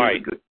our Why? team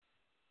is good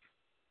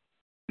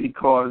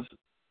because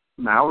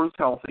Mauer's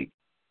healthy.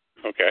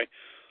 Okay.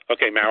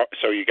 Mauer.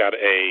 So you got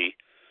a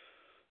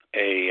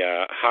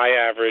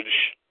high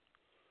average,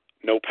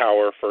 no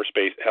power first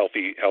base,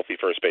 healthy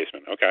first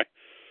baseman. Okay.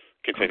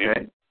 Continue.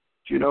 Okay.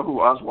 Do you know who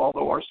Oswaldo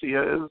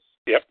Arcia is?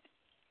 Yep.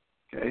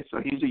 Okay, so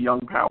he's a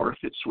young power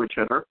switch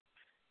hitter.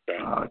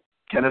 Okay.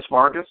 Kenneth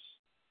Vargas.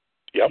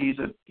 Yep.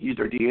 He's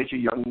their DH, a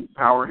young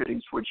power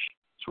hitting switch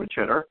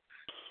hitter.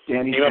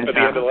 Danny came up at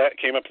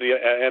the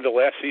end of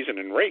last season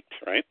and raked,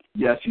 right?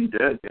 Yes, he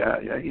did.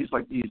 Yeah. He's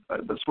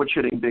the switch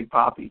hitting Big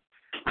Papi.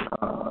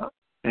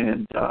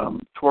 And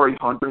Torrey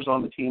Hunter's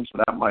on the team, so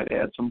that might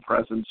add some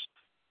presence.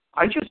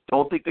 I just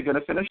don't think they're going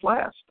to finish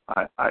last.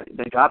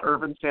 They got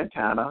Irvin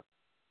Santana.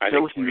 I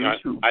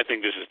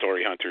think this is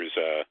Torrey Hunter's.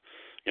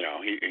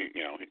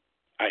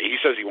 He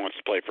says he wants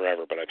to play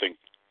forever, but I think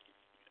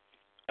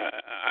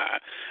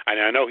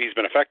I know he's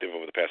been effective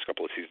over the past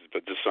couple of seasons,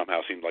 but this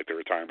somehow seemed like the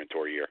retirement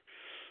tour year.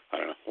 I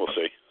don't know. We'll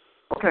see.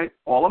 Okay.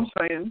 All I'm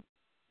saying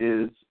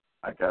is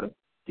I got a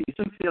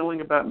decent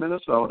feeling about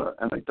Minnesota,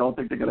 and I don't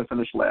think they're going to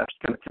finish last.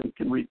 Can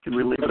we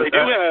leave it at that? They do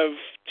have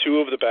two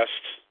of the best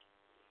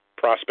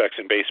prospects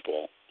in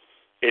baseball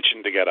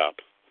itching to get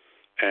up,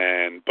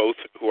 and both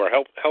who are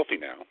healthy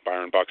now.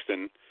 Byron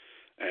Buxton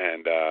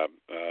and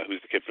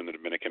who's the kid from the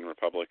Dominican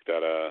Republic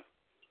that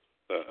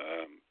the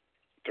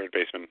third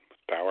baseman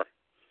with power.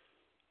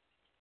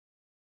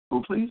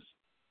 Who, please?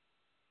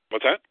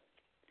 What's that?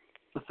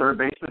 The third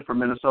baseman from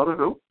Minnesota,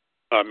 who?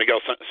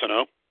 Miguel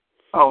Sano.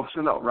 Oh,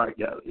 Sano, right,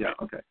 yeah,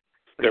 okay.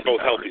 They're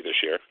both healthy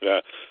this year.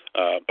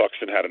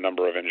 Buxton had a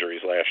number of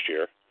injuries last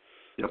year,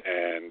 yep.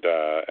 and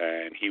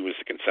he was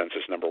the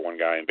consensus number one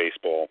guy in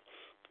baseball,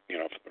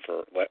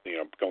 for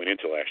going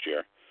into last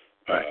year,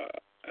 right.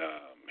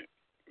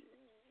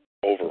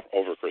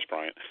 Over Chris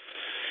Bryant.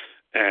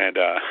 And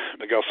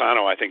Miguel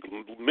Sano, I think,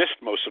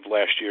 missed most of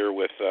last year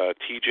with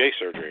TJ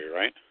surgery,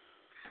 right?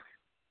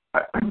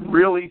 I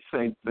really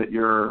think that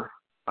you're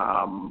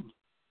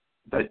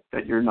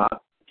that you're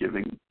not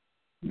giving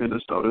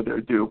Minnesota their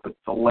due, but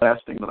the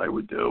last thing that I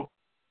would do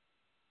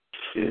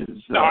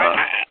is no.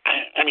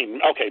 I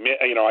mean, okay,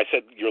 I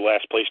said your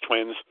last place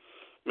Twins.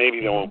 Maybe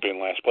they won't be in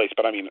last place,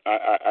 but I mean,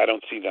 I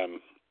don't see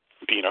them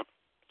being a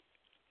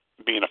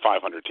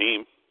 500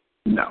 team.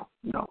 No.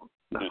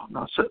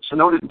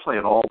 Sano didn't play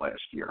at all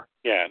last year.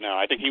 Yeah, no,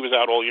 I think he was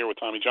out all year with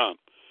Tommy John.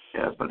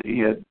 Yeah, but he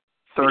had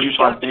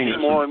 35 games.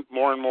 More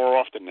and more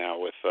often now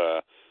with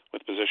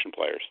position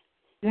players.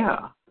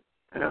 Yeah,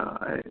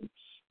 it's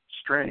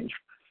strange.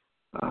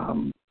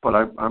 But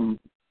I'm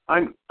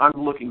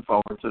looking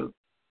forward to.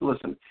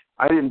 Listen,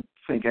 I didn't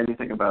think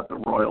anything about the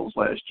Royals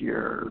last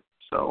year,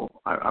 so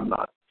I'm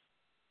not,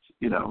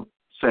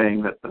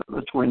 saying that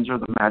the Twins are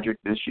the Magic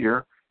this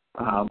year.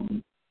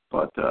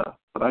 But I'm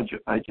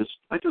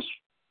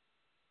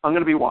going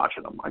to be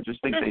watching them. I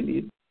just think they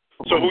need.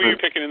 So who are you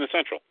picking in the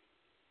Central?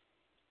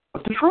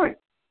 Detroit.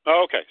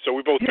 Oh, okay. So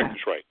we both picked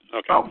Detroit.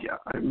 Okay. Oh yeah.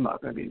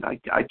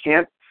 I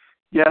can't.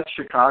 Yes,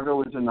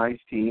 Chicago is a nice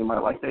team. I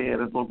like they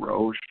added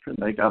LaRoche, and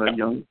they got a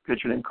young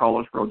pitcher named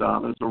Carlos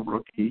Rodon as a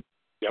rookie,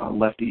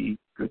 lefty,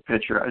 good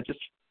pitcher. I just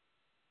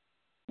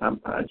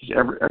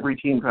every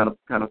team kind of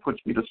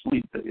puts me to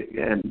sleep,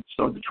 and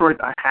so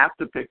Detroit. I have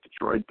to pick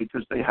Detroit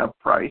because they have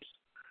Price,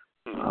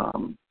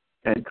 and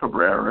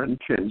Cabrera and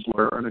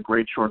Kinsler and a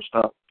great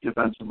shortstop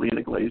defensively in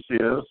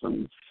Iglesias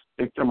and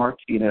Victor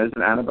Martinez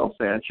and Anibal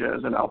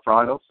Sanchez and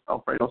Alfredo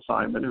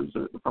Simon, who's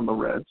from the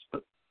Reds,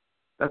 but.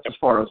 That's as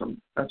far as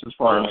I'm.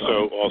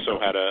 Also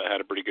had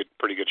a pretty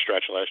good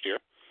stretch last year.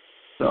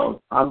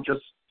 So I'm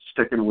just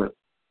sticking with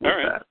that.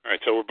 All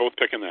right. So we're both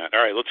picking that.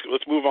 All right.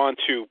 Let's move on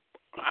to,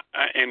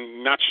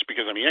 and not just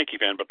because I'm a Yankee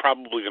fan, but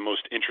probably the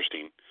most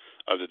interesting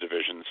of the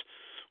divisions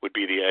would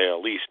be the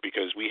AL East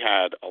because we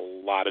had a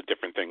lot of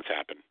different things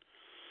happen.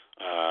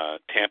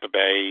 Tampa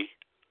Bay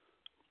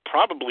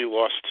probably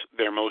lost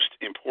the most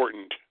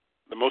important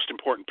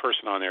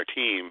person on their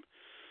team,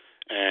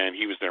 and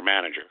he was their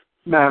manager.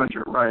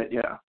 Right?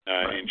 Yeah.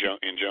 Right. In Joe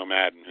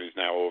Madden, who's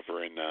now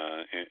over in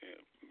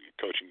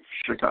coaching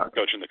Chicago,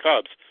 coaching the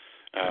Cubs,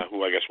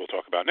 who I guess we'll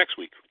talk about next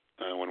week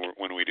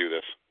when we do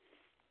this.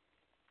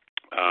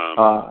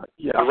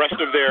 Yeah. The rest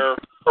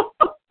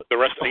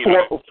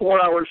of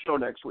 4-hour show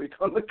next week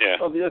on the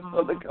Cubs.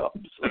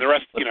 And the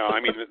rest,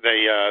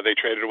 they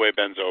traded away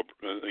Ben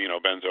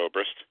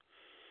Zobrist,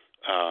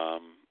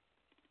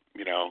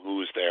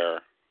 who's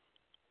their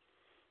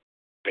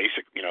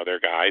basic, their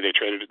guy. They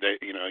traded,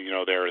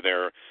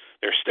 their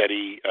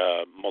steady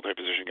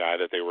multi-position guy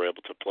that they were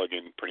able to plug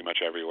in pretty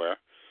much everywhere.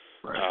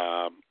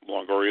 Right.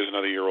 Longoria is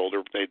another year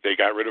older. They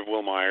got rid of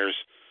Will Myers.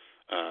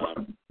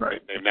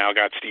 Right. They've now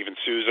got Steven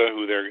Souza,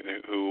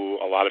 who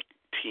a lot of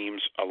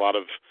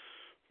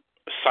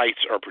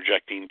sites are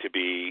projecting to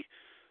be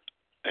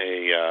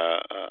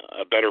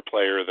a better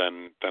player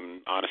than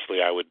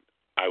honestly I would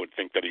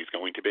think that he's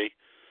going to be.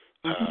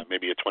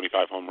 maybe a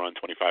 25 home run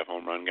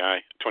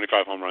guy,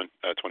 25 home run,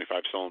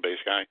 25 stolen base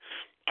guy.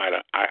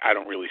 I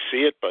don't really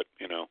see it, but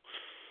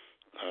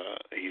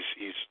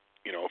he's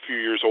a few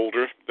years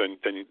older than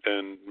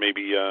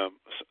maybe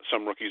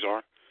some rookies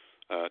are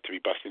to be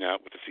busting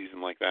out with a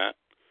season like that.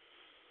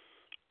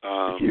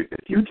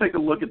 If you take a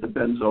look at the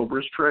Ben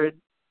Zobrist trade,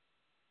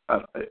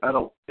 I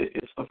don't.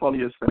 It's the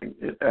funniest thing.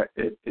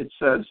 It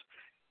says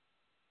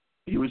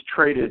he was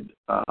traded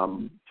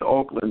to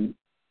Oakland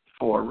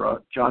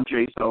for John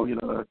Jaso,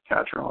 the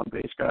catcher on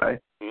base guy,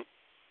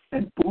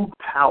 and Boog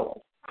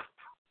Powell.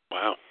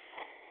 Wow.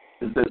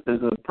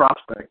 There's a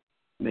prospect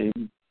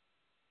named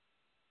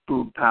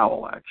Boog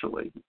Powell,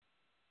 actually,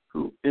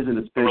 who isn't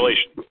as big. No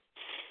relation.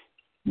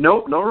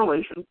 No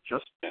relation.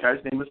 Just the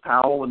guy's name is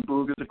Powell, and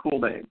Boog is a cool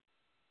name.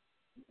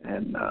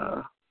 And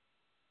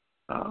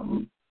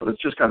but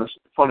it's just kind of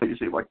funny to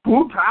see, like,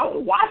 Boog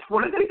Powell.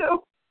 What did they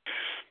do?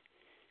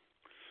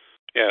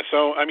 Yeah.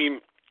 So I mean,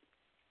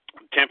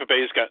 Tampa Bay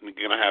is going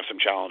to have some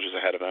challenges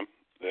ahead of them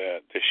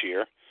this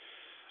year.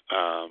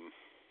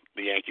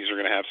 The Yankees are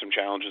going to have some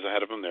challenges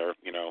ahead of them.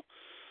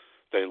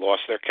 They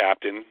lost their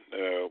captain,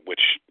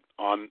 which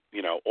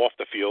off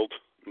the field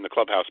in the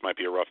clubhouse might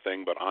be a rough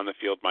thing, but on the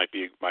field might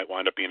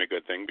wind up being a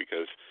good thing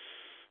because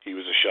he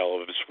was a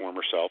shell of his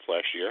former self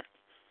last year.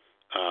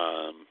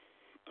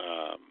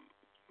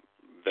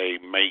 They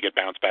may get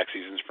bounce back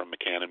seasons from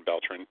McCann and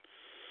Beltran.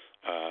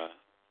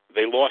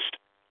 They lost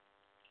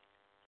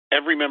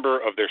every member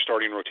of their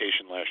starting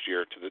rotation last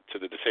year to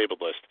the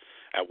disabled list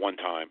at one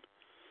time,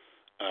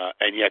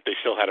 and yet they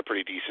still had a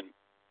pretty decent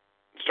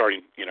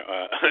starting.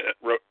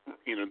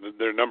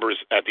 Their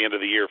numbers at the end of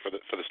the year for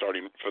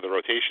the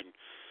rotation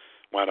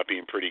wound up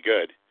being pretty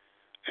good,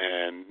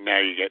 and now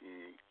you're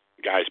getting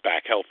guys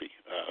back healthy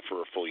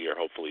for a full year.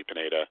 Hopefully,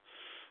 Pineda,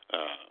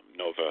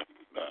 Nova,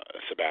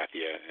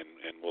 Sabathia,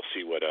 and we'll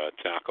see what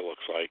Tanaka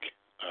looks like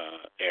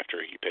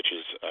after he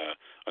pitches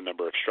a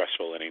number of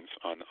stressful innings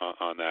on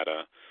that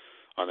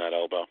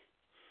elbow.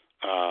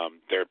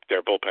 Their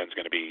bullpen's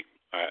going to be.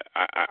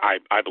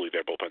 I believe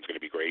their bullpen's going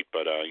to be great,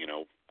 but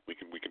we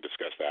can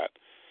discuss that.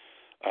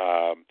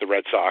 The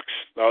Red Sox.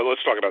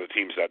 Let's talk about the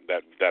teams that.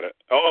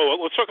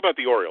 Let's talk about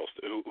the Orioles,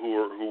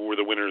 who were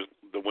the winners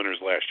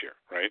last year,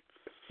 right?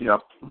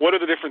 Yep. What are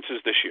the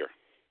differences this year?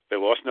 They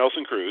lost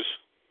Nelson Cruz.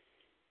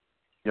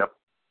 Yep.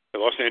 They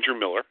lost Andrew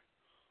Miller.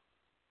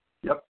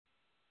 Yep.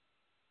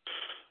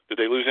 Did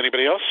they lose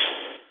anybody else?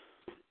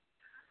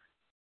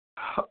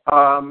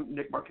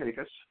 Nick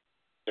Markakis.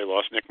 They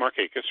lost Nick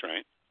Markakis,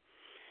 right?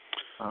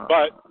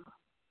 But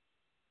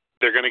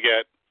they're going to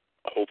get,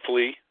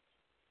 hopefully,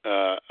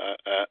 a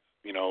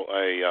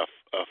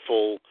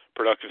full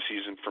productive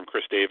season from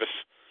Chris Davis,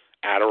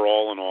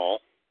 Adderall and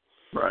all.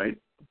 Right.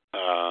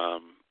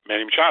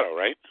 Manny Machado,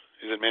 right?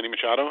 Is it Manny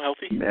Machado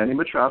healthy? Manny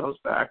Machado's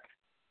back.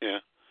 Yeah.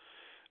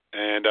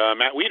 And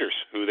Matt Wieters,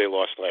 who they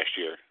lost last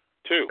year,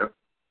 too.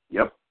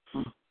 Yep.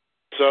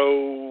 So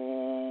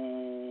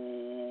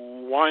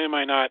why am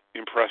I not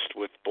impressed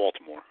with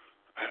Baltimore?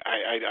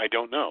 I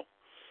don't know.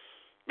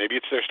 Maybe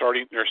it's their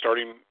starting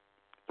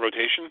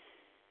rotation.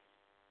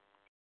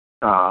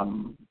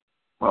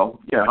 Well,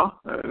 yeah,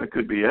 that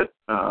could be it.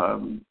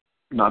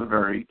 Not a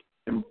very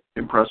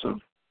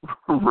impressive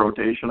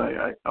rotation.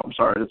 I'm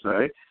sorry to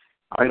say.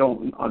 I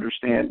don't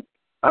understand.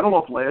 I don't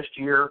know if last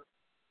year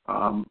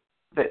I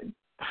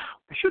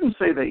shouldn't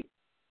say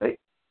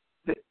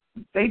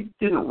they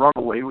didn't run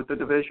away with the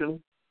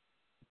division,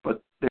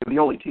 but they were the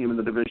only team in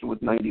the division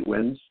with 90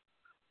 wins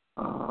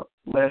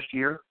last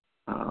year.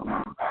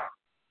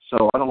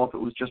 So I don't know if it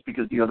was just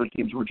because the other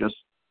teams were just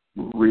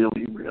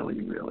really,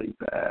 really, really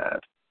bad.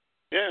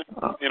 Yeah,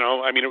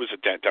 it was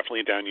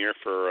definitely a down year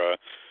for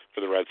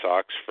the Red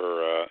Sox.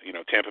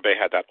 Tampa Bay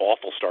had that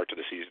awful start to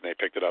the season. They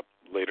picked it up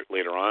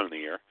later on in the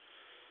year,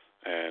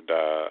 and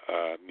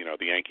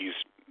the Yankees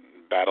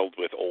battled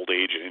with old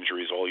age and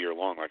injuries all year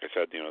long. Like I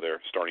said, their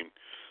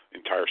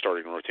entire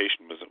starting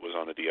rotation was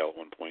on the DL at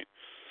one point.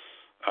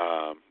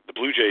 The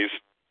Blue Jays,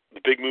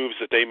 the big moves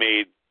that they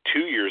made 2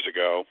 years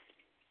ago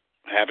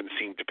haven't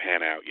seemed to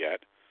pan out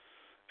yet,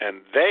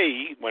 and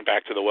they went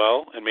back to the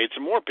well and made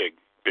some more big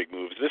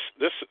moves this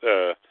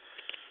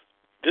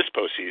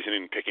postseason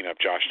in picking up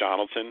Josh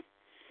Donaldson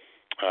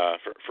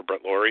for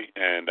Brett Lawrie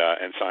and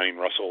signing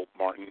Russell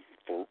Martin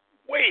for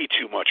way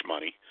too much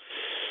money.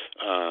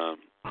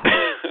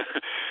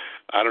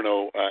 I don't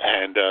know,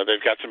 and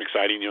they've got some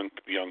exciting young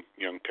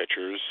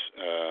pitchers,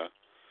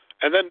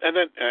 and then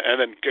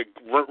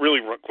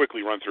really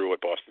quickly run through what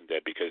Boston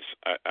did because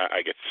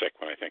I get sick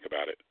when I think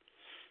about it.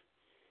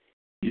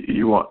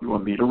 You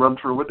want me to run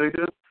through what they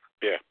did?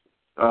 Yeah.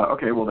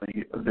 Okay. Well,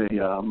 they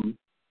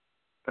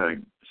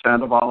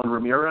Sandoval and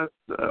Ramirez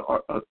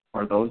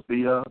are those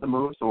the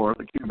moves or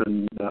the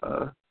Cuban?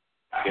 Yeah,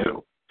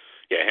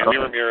 Henry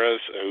Ramirez,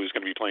 who's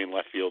going to be playing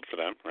left field for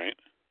them, right?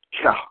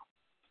 Yeah.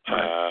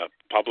 Right.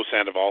 Pablo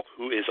Sandoval,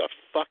 who is a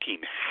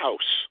fucking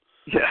house.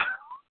 Yeah.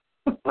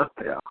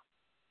 Yeah.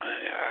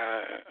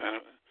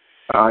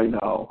 I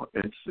know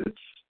it's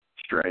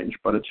strange,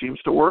 but it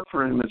seems to work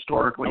for him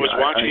historically. I was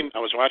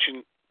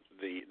watching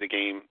the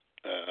game,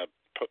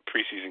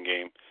 preseason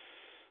game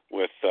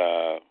with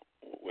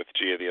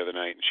Gia the other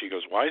night, and she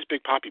goes, "Why is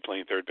Big Poppy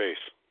playing third base?"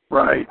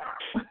 Right.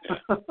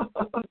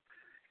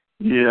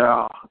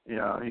 Yeah.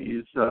 yeah.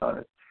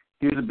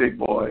 He's a big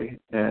boy,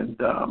 and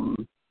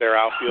their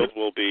outfield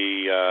will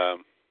be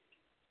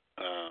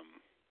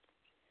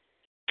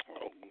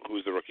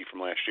who's the rookie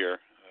from last year?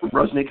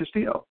 Rusney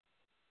Castillo.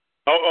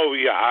 Oh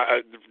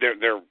yeah,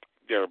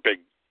 their big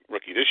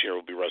rookie this year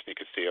will be Rusney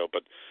Castillo,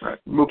 but right.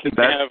 Mookie Betts.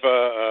 They have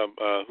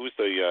who's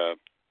the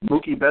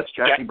Mookie Betts,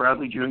 Jackie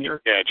Bradley Jr.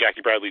 Yeah,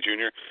 Jackie Bradley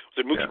Jr. Was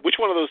it Mookie? Yeah. Which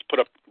one of those put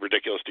up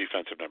ridiculous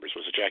defensive numbers?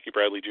 Was it Jackie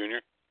Bradley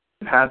Jr.?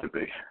 It had to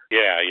be.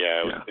 Yeah,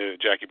 it was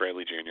Jackie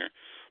Bradley Jr.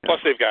 Plus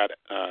they've got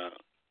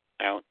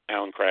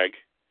Alan Craig.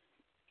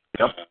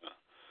 Yep.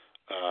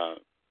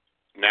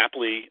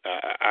 Napoli.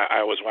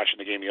 I was watching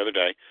the game the other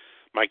day.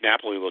 Mike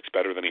Napoli looks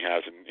better than he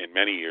has in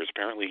many years.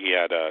 Apparently he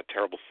had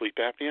terrible sleep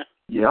apnea.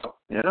 Yeah,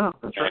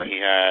 that's right. And he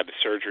had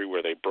surgery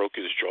where they broke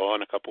his jaw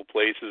in a couple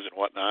places and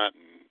whatnot.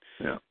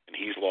 And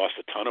he's lost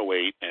a ton of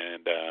weight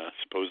and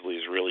supposedly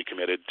is really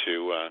committed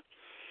to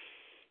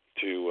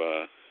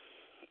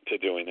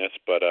doing this.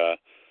 But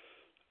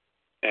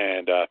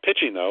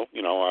pitching though,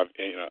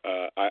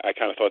 I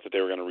kind of thought that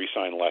they were going to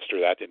re-sign Lester.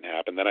 That didn't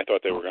happen. Then I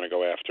thought they were going to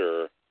go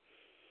after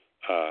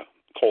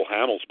Cole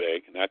Hamels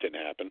big, and that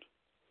didn't happen.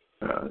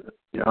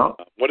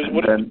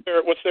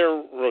 What's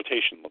their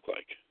rotation look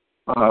like?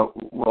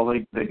 Well,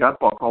 they got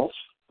Buchholz.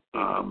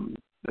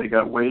 They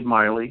got Wade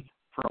Miley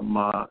from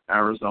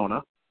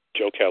Arizona.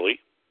 Joe Kelly.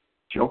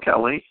 Who,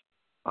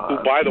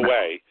 by the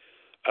way,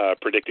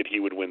 predicted he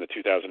would win the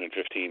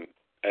 2015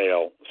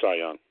 AL Cy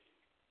Young.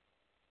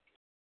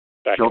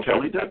 Joe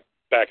Kelly did?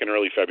 Back in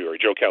early February.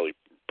 Joe Kelly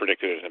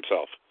predicted it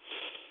himself.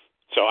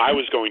 So I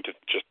was going to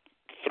just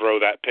throw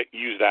that pick,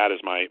 use that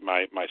as my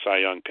Cy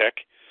Young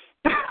pick.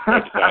 But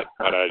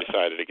I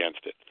decided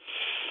against it.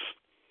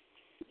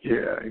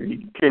 Yeah,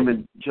 he came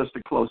in just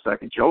a close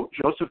second.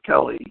 Joseph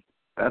Kelly,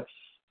 that's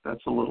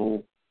a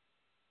little.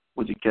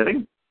 Was he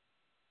kidding?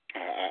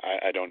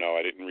 I don't know.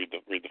 I didn't read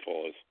the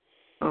full list.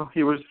 Oh,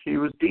 he was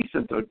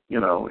decent,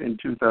 in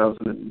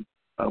 2000 and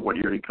what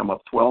year did he come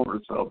up? 12 or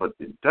so, but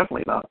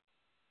definitely not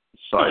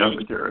Cy Young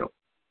material.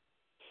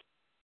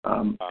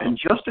 And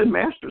Justin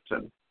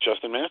Masterson.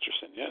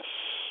 Yes.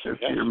 If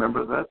you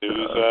remember that.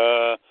 Who's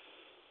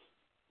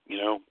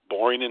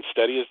boring and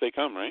steady as they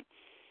come, right?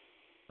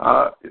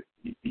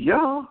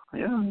 Yeah,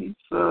 he's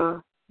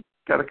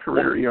got a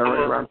career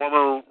ERA around.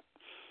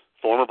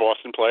 Former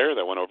Boston player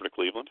that went over to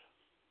Cleveland.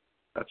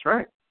 That's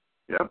right.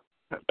 Yeah.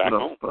 Back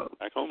home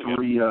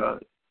again.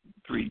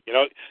 Three.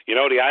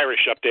 The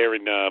Irish up there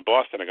in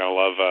Boston are gonna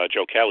love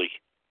Joe Kelly.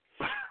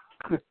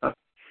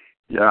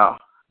 Yeah.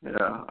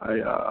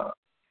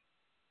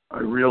 I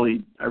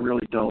really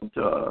don't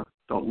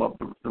love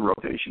the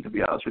rotation, to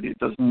be honest with you. It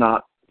does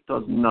not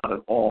at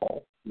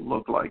all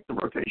look like the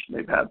rotation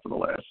they've had for the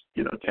last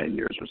 10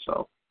 years or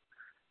so.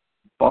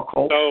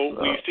 Buchholz. So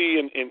we see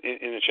in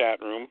the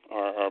chat room,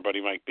 our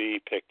buddy Mike B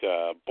picked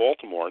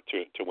Baltimore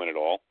to win it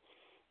all,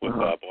 with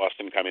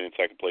Boston coming in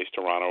second place,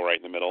 Toronto right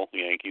in the middle, the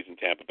Yankees and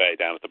Tampa Bay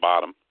down at the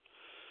bottom.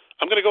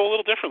 I'm going to go a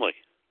little differently.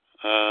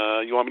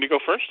 You want me to go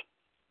first?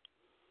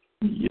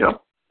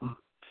 Yep.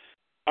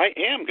 I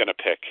am going to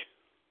pick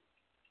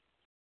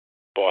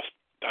Boston.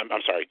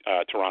 I'm sorry,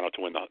 Toronto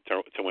to win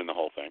the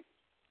whole thing.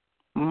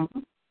 Mm-hmm.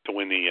 To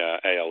win the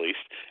AL East,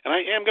 and I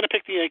am going to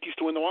pick the Yankees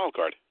to win the wild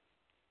card.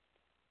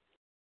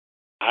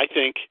 I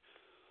think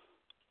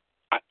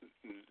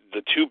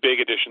the two big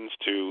additions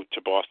to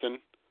Boston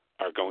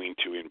are going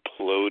to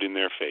implode in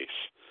their face.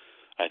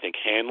 I think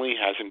Hanley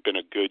hasn't been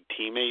a good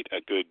teammate,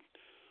 a good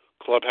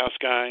clubhouse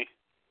guy,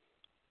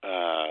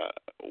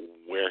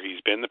 where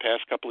he's been the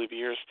past couple of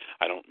years.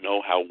 I don't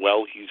know how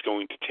well he's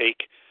going to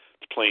take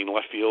to playing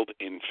left field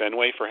in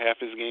Fenway for half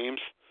his games.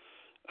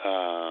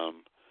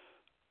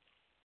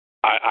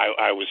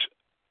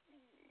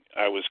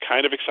 I was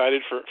kind of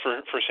excited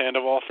for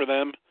Sandoval for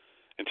them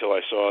until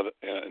I saw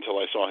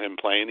him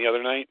playing the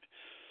other night.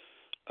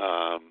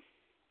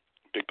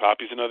 Big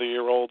Poppy's another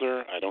year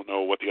older. I don't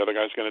know what the other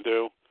guy's going to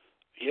do.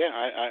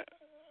 Yeah,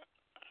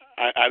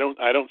 I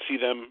don't see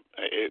them,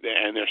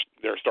 and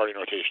their starting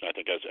rotation I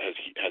think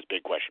has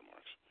big question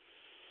marks.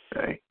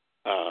 Okay.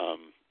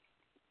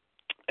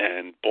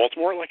 And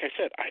Baltimore, like I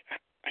said,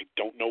 I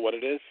don't know what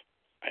it is.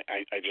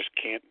 I just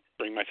can't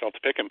bring myself to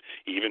pick him,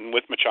 even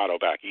with Machado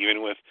back,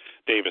 even with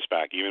Davis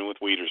back, even with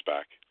Wieters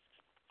back.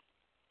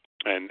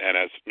 And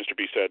as Mr.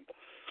 B said,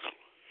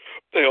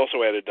 they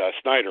also added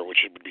Snyder, which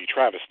would be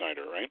Travis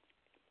Snyder, right?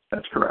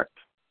 That's correct.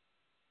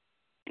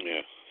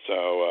 Yeah.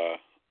 So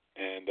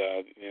and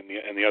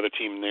the other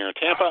team there,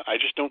 Tampa, I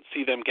just don't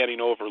see them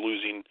getting over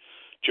losing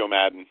Joe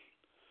Madden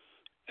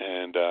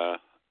and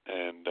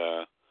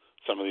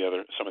some of the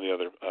other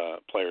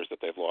players that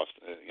they've lost.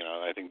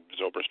 I think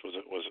Zobrist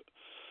was.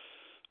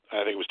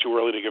 I think it was too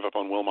early to give up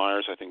on Will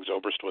Myers. I think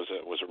Zobrist was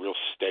a real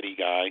steady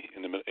guy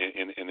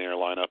in their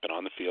lineup and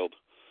on the field.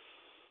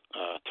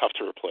 Tough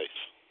to replace.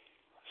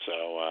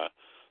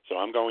 So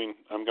I'm going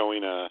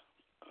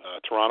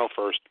Toronto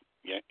first,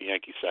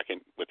 Yankees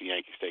second, with the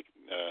Yankees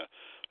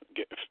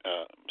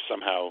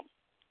somehow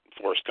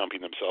Forrest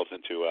Gumping themselves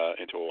into a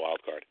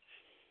wild card.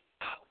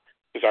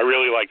 Because I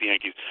really like the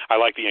Yankees. I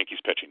like the Yankees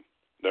pitching,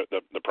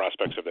 the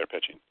prospects of their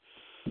pitching.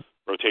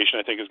 Rotation,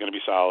 I think, is going to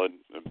be solid.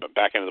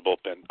 Back end of the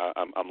bullpen,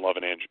 I'm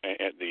loving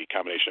the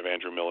combination of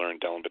Andrew Miller and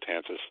Dellin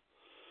Betances.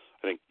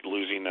 I think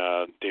losing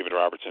David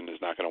Robertson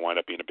is not going to wind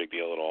up being a big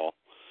deal at all.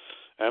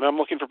 And I'm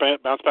looking for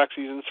bounce back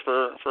seasons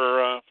for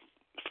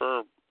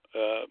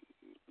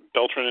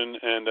Beltran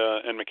and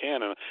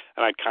McCann, and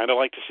I'd kind of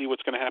like to see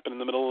what's going to happen in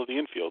the middle of the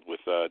infield with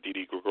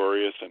Didi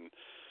Gregorius, and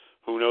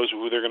who knows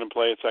who they're going to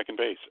play at second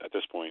base at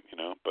this point,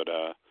 But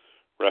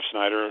Ref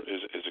Snyder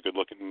is a good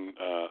looking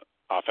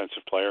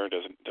offensive player.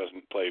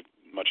 Doesn't play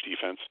much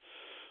defense.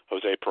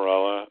 Jose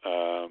Perella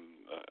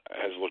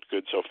has looked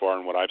good so far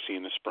in what I've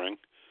seen this spring.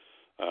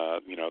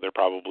 They're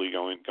probably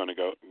going to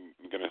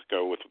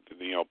go with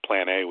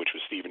Plan A, which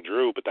was Stephen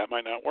Drew, but that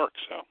might not work.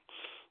 So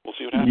we'll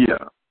see what happens.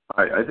 Yeah,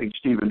 I think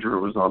Stephen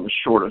Drew is on the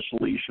shortest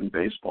leash in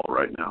baseball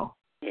right now.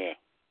 Yeah,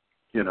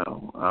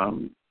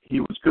 he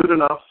was good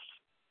enough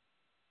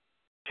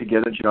to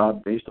get a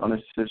job based on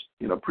his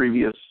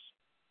previous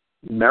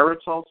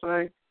merits, I'll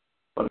say.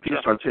 But if he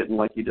starts hitting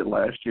like he did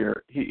last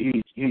year,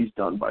 he's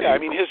done by. Yeah,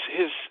 April. I mean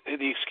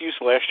the excuse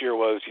last year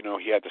was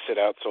he had to sit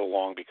out so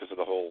long because of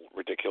the whole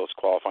ridiculous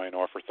qualifying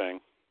offer thing.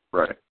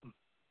 Right.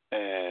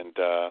 And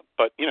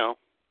but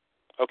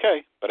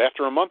okay, but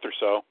after a month or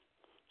so,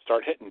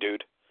 start hitting,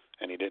 dude,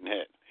 and he didn't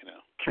hit.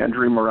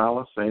 Kendry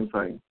Morales, same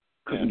thing.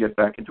 Couldn't get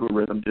back into a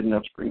rhythm. Didn't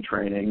have spring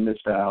training.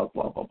 Missed out.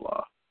 Blah blah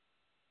blah.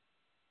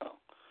 Oh,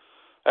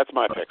 that's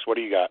my picks. What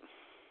do you got?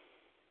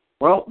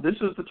 Well, this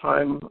is the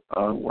time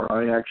where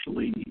I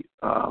actually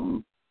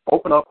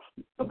open up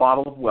the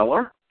bottle of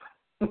Weller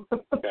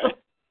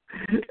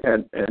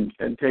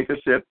and take a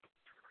sip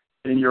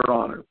in your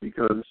honor,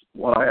 because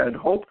what I had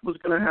hoped was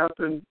going to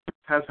happen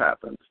has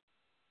happened.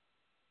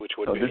 Which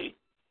would be?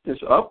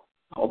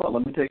 Hold on,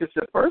 let me take a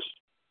sip first.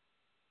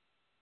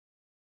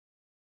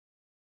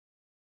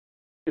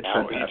 It's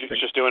fantastic. Are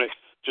you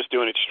just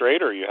doing it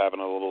straight, or are you having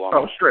a little longer?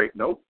 Oh, straight.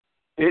 Nope.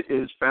 It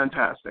is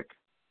fantastic.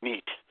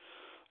 Neat.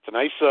 It's a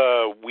nice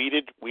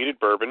weeded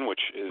bourbon,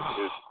 which is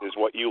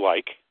what you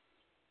like.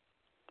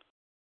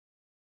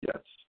 Yes.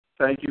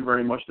 Thank you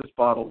very much. This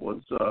bottle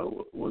was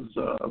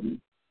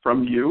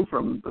from you,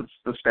 from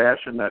the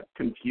stash in that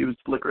confused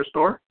liquor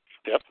store.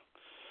 Yep.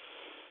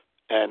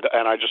 And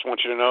I just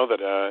want you to know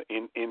that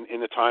in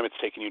the time it's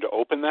taken you to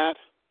open that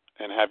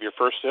and have your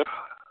first sip,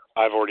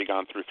 I've already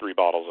gone through 3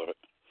 bottles of it.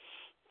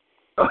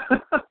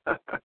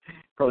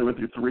 Probably went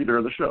through 3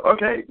 during the show.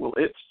 Okay, well,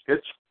 it's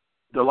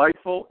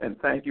delightful, and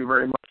thank you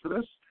very much for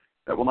this.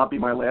 That will not be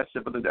my last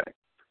sip of the day.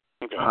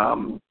 Okay.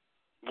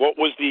 What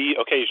was the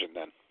occasion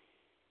then?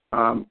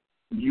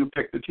 You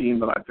picked the team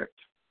that I picked.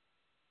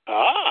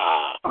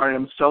 Ah. I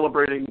am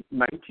celebrating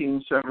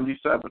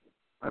 1977.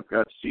 I've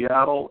got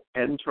Seattle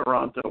and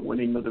Toronto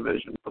winning the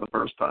division for the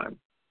first time.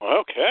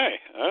 Okay.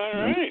 All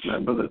right.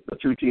 Remember the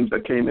 2 teams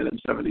that came in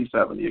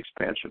 77, the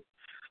expansion.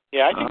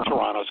 Yeah, I think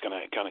Toronto's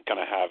gonna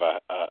have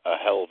a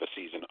hell of a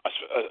season,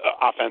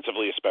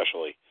 offensively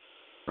especially.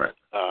 Right.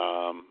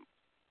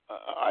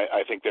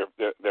 I think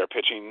their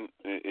pitching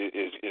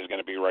is going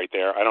to be right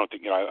there. I don't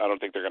think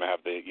they're going to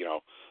have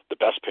the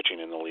best pitching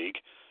in the league,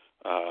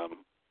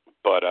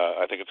 but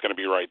I think it's going to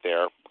be right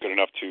there, good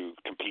enough to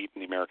compete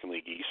in the American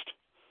League East.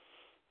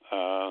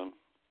 I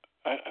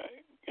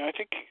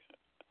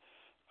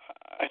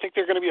think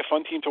they're going to be a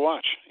fun team to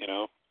watch.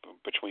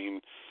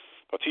 Between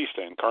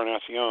Bautista,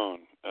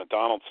 Encarnacion,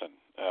 Donaldson,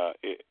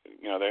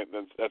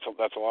 that's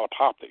a lot of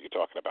pop that you're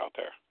talking about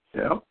there.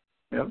 Yeah.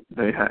 Yeah,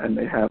 they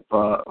have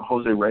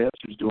Jose Reyes,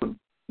 who's doing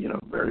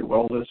very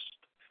well this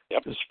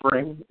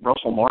spring.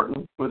 Russell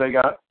Martin, who they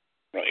got.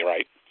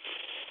 Right.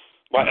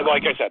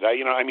 Like I said,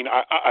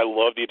 I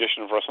love the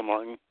addition of Russell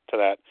Martin to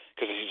that,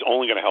 because he's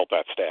only going to help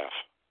that staff.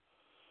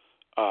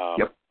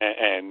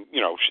 And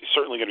she's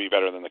certainly going to be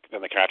better than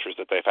the catchers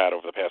that they've had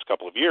over the past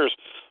couple of years.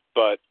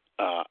 But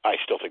I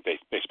still think they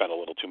spend a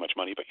little too much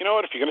money. But you know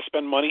what? If you're going to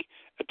spend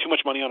too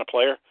much money on a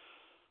player,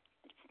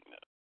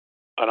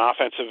 an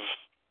offensive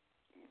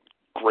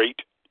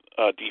great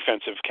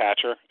defensive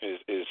catcher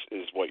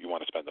is what you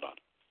want to spend it on.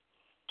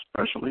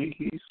 Especially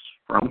he's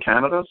from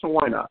Canada, so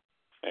why not?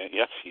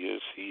 Yes, he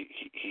is. He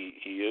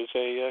is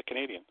a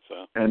Canadian.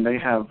 So. And they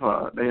have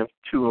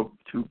two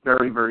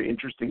very, very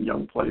interesting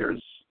young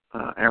players.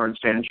 Aaron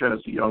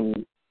Sanchez, a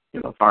young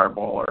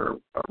fireballer,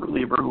 a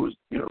reliever who was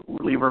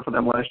reliever for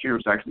them last year,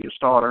 was actually a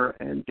starter,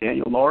 and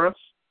Daniel Norris,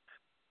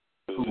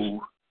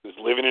 who's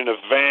living in a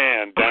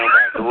van down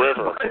by the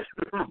river.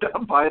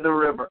 Down by the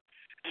river.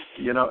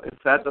 If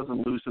that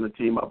doesn't loosen the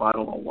team up, I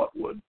don't know what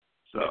would.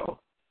 So.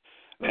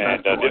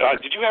 And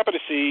did you happen to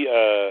see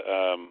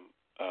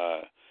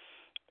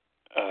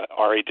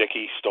R.A.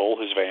 Dickey stole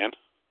his van?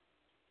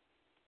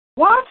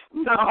 What?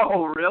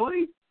 No,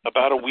 really?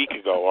 About a week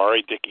ago,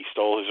 R.A. Dickey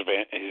stole his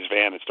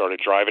van and started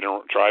driving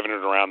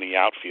it around the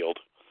outfield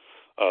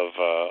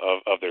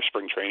of their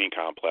spring training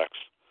complex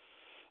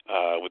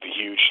with a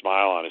huge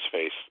smile on his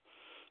face.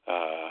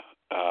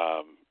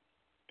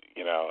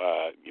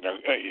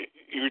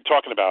 You're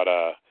talking about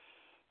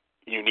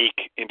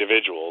unique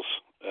individuals.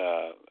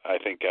 I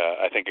think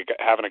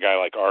having a guy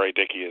like R.A.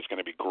 Dickey is going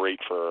to be great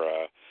for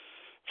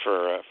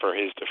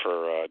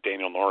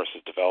Daniel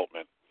Norris's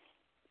development.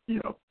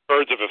 Yeah.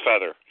 Birds of a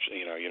feather,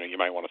 you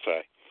might want to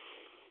say.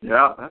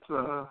 Yeah, that's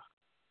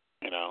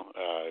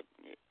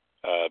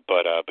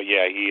but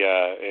yeah,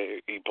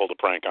 he pulled a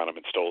prank on him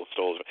and stole.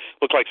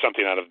 Looked like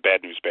something out of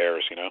Bad News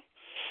Bears,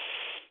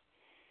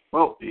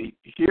 Well,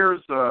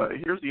 here's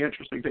the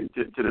interesting thing.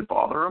 Did it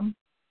bother him?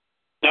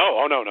 No.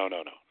 Oh, no.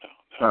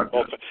 Oh,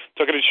 Well,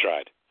 took it in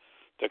stride.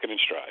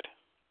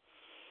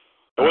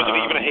 It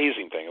wasn't even a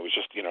hazing thing. It was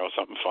just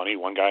something funny.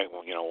 One guy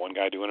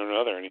doing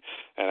another, and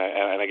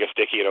I guess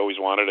Dickey had always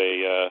wanted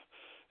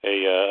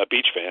a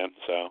beach fan,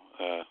 so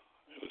it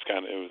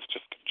was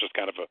just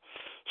kind of a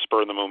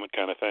spur of the moment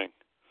kind of thing.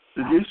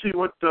 Did you see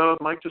what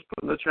Mike just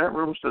put in the chat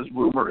room? Says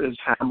rumor is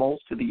Hamels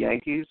to the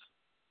Yankees.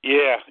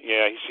 Yeah.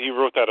 He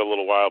wrote that a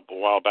little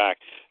while back.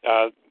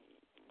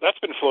 That's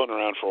been floating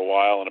around for a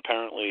while, and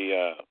apparently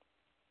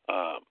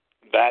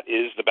that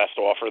is the best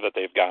offer that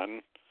they've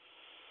gotten,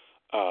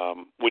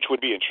 which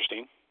would be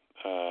interesting.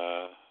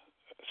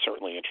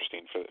 Certainly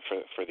interesting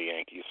for the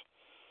Yankees,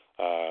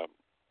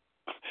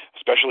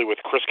 especially with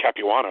Chris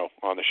Capuano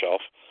on the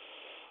shelf.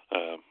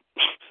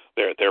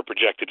 Their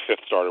projected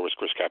fifth starter was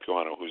Chris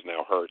Capuano, who's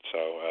now hurt.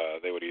 So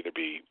they would either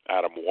be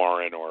Adam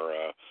Warren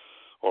or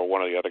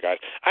one of the other guys.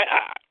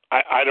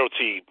 I don't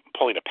see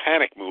pulling a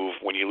panic move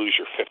when you lose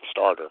your fifth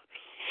starter.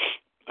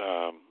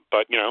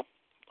 But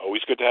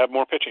always good to have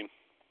more pitching.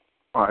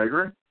 I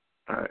agree.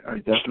 I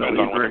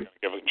definitely agree.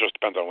 It just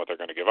depends on what they're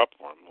going to give up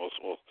for him.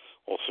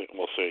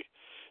 We'll see.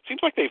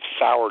 Seems like they've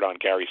soured on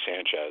Gary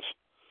Sanchez.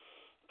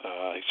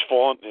 He's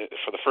fallen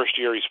for the first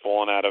year. He's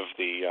fallen out of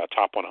the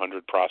top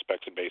 100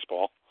 prospects in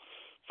baseball.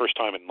 First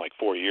time in like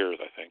 4 years,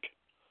 I think.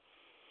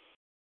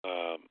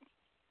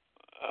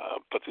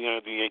 But the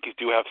Yankees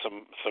do have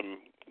some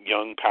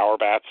young power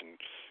bats, and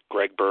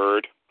Greg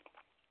Bird,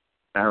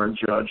 Aaron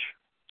Judge.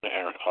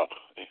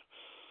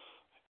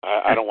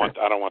 I don't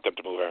want them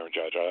to move Aaron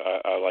Judge.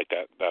 I like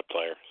that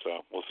player,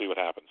 so we'll see what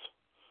happens.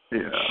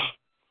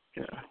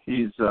 Yeah.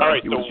 He's all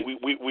right. So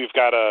we've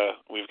got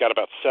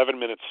about 7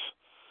 minutes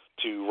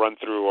to run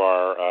through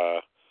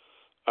our.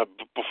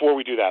 Before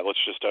we do that,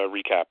 let's just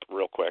recap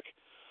real quick.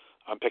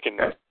 I'm picking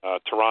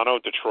Toronto,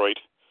 Detroit,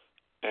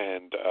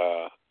 and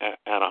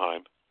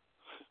Anaheim.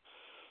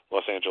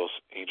 Los Angeles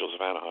Angels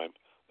of Anaheim,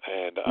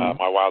 and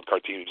my wild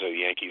card teams are the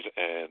Yankees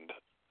and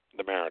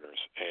the Mariners.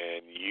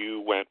 And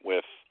you went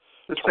with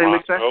the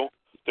Toronto,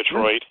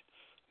 Detroit,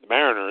 the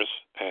Mariners,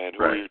 and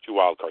who are your two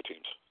wild card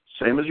teams?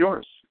 Same as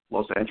yours,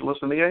 Los Angeles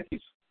and the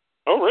Yankees.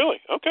 Oh,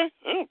 really? Okay.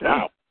 Oh,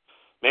 wow.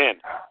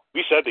 Man,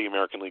 we said the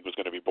American League was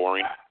going to be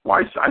boring.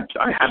 Why?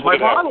 I had my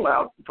model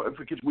out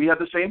because we had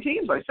the same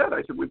teams. I said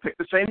we picked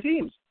the same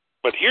teams.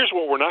 But here's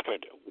what we're not going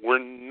to do. We're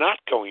not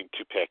going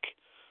to pick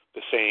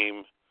the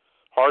same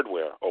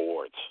hardware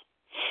awards,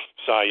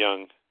 Cy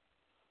Young,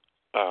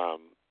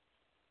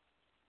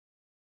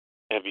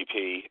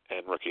 MVP,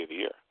 and Rookie of the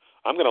Year.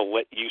 I'm going to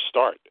let you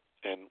start,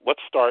 and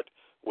let's start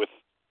with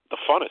the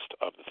funnest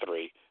of the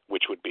three,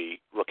 which would be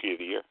Rookie of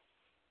the Year.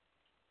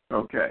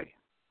 Okay.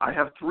 I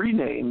have three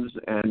names,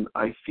 and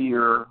I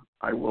fear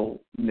I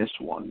will miss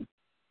one.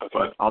 Okay.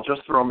 But I'll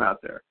just throw them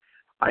out there.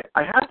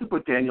 I had to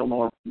put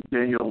Daniel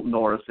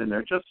Norris in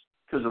there just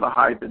because of the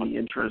hype and the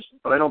interest,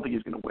 but I don't think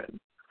he's going to win.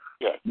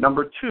 Yeah.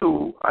 Number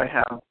two, I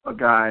have a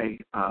guy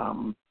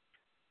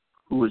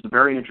who is a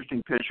very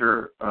interesting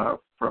pitcher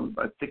from,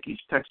 I think he's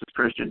Texas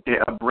Christian,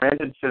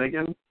 Brandon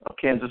Finnegan of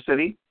Kansas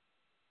City.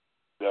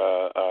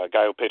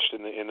 Guy who pitched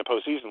in the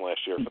postseason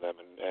last year for them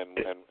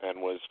and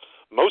was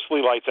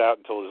mostly lights out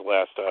until his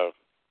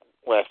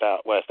last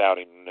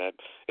outing. And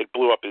it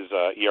blew up his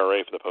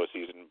ERA for the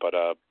postseason.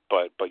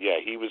 But yeah,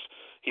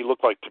 he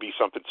looked like to be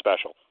something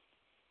special.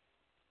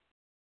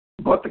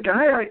 But the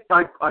guy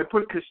I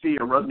put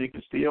Rodney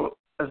Castillo,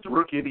 as the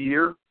Rookie of the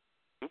Year,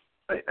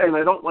 and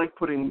I don't like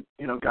putting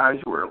guys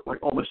who are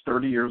like almost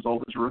 30 years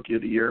old as Rookie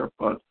of the Year,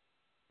 but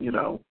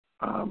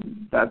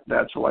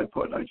that's who I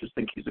put. I just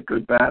think he's a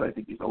good bat. I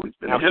think he's always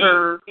been a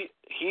hitter.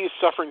 He's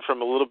suffering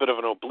from a little bit of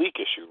an oblique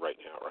issue right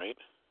now, right?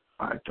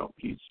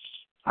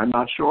 I'm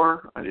not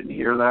sure. I didn't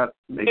hear that.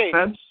 Makes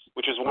sense.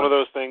 Which is one of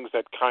those things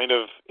that kind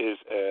of is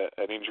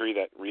an injury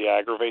that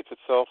re-aggravates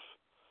itself.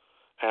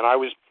 And I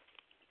was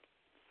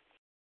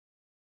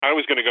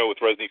going to go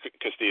with Rodney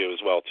Castillo as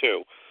well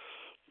too,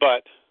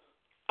 but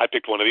I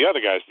picked one of the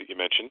other guys that you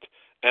mentioned,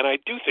 and I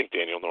do think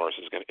Daniel Norris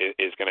it's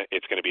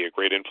going to be a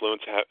great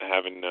influence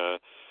having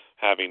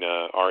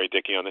R.A.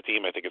 Dickey on the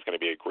team. I think it's going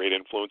to be a great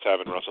influence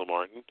having Russell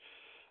Martin.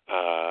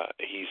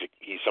 He's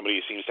somebody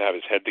who seems to have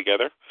his head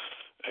together,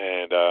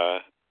 and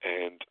I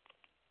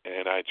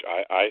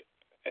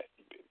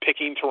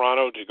picking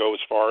Toronto to go as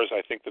far as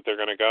I think that they're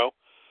going to go.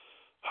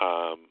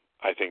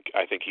 I think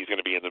he's going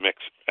to be in the mix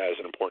as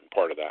an important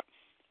part of that.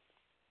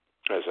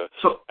 As a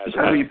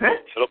you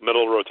picked?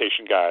 Middle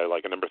rotation guy,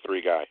 like a number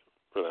 3 guy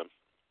for them.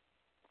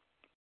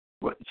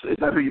 What, is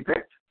that who you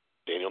picked?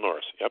 Daniel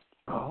Norris, yep.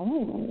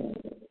 Oh,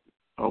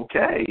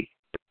 okay.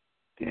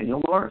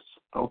 Daniel Norris.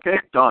 Okay,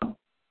 done.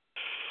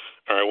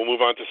 All right, we'll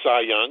move on to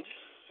Cy Young,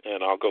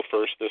 and I'll go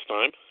first this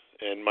time.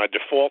 And my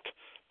default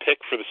pick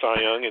for the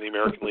Cy Young in the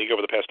American League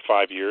over the past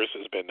 5 years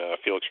has been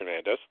Felix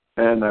Hernandez.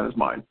 And that is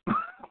mine.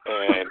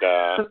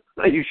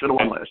 And you should have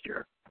won last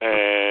year.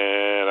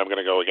 And I'm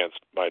going to go against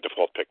my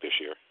default pick this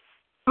year.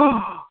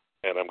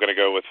 And I'm going to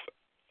go with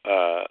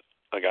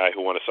a guy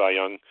who won a Cy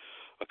Young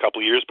a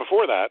couple years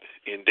before that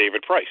in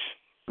David Price.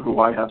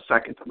 Who I have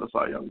second in the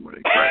Cy Young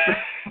winning. Right?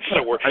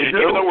 So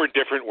even though we're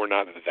different, we're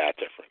not that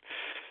different.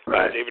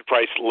 Right. David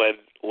Price led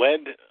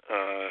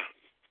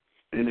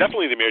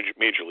definitely the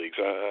major leagues,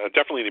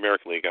 definitely the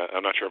American League.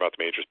 I'm not sure about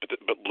the majors, but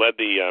led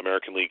the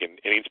American League in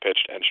innings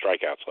pitched and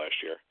strikeouts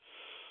last year.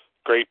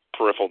 Great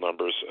peripheral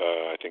numbers.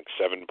 I think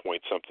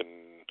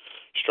 7-point-something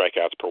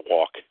strikeouts per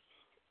walk.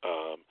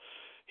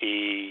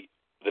 The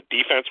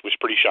defense was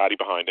pretty shoddy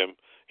behind him.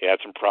 He had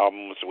some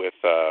problems with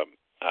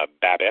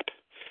BABIP,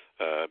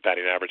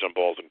 batting average on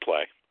balls in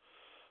play.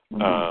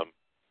 Mm-hmm.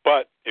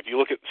 But if you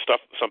look at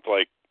something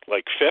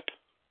like FIP,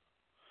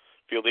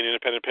 fielding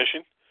independent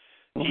pitching,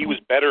 he was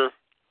better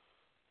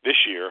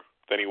this year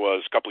than he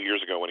was a couple of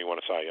years ago when he won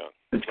a Cy Young.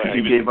 It's because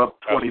he gave up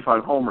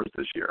 25 homers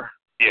this year.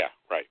 Yeah,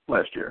 right.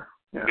 Last year.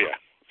 Yeah.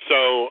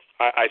 So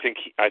I think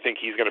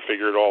he's going to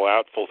figure it all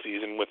out. Full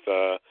season with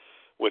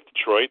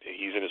Detroit.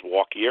 He's in his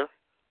walk year.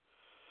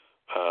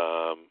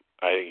 I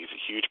think he's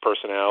a huge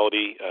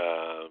personality,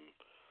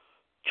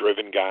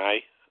 driven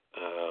guy.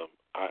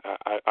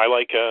 I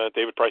like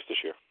David Price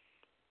this year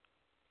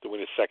to win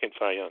his second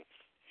Cy Young.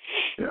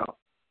 Yeah.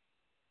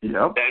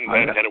 Yep.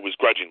 And it was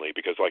grudgingly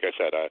because, like I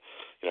said,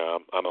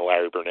 I'm a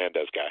Larry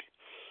Bernandez guy.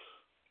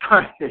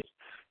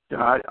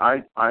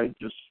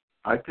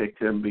 I picked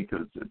him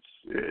because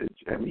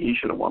he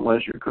should have won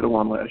last year, could have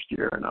won last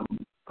year, and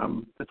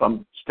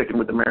I'm sticking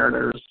with the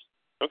Mariners.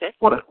 Okay.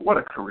 What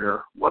a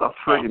career! What a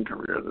friggin'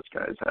 career this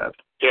guy's had.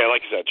 Yeah,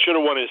 like you said, should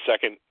have won his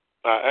second.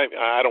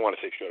 I don't want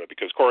to say should have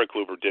because Corey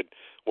Kluber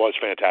was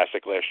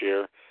fantastic last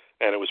year,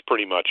 and it was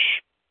pretty much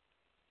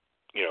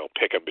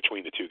pick him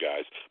between the two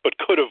guys, but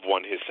could have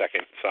won his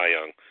second Cy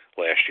Young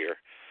last year.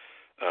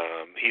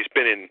 He's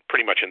been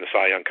pretty much in the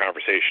Cy Young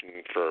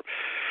conversation for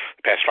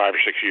the past 5 or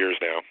 6 years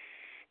now.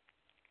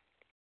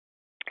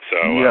 So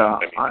yeah,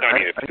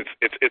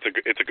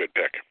 it's a good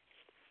pick.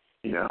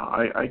 Yeah,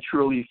 I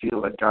truly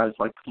feel that guys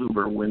like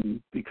Kluber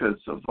win because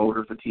of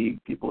voter fatigue.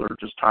 People are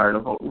just tired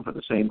of voting for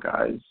the same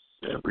guys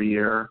every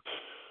year.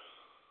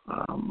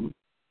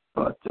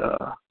 But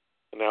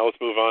now let's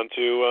move on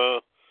to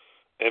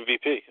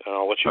MVP.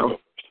 I'll let you go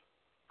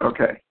first.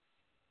 Okay.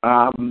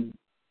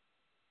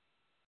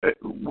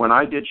 When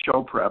I did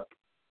show prep,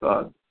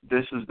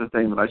 this is the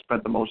thing that I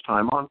spent the most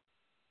time on.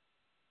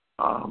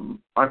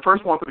 I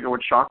first wanted to go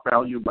with shock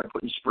value by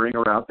putting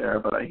Springer out there,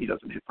 but he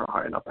doesn't hit for a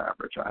high enough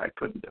average. I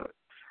couldn't do it.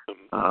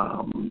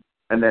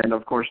 And then,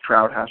 of course,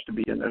 Trout has to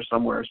be in there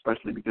somewhere,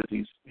 especially because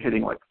he's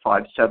hitting like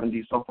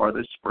 570 so far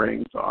this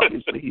spring. So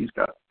obviously he's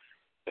got,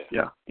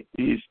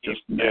 he's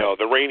just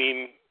the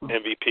reigning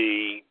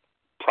MVP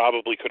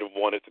probably could have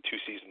won it the 2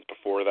 seasons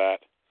before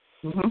that.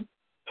 Mm-hmm.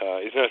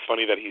 Isn't it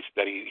funny that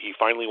he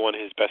finally won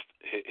his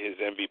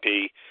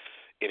MVP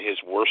in his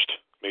worst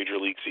major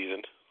league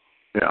season?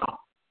 Yeah.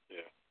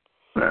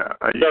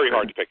 Very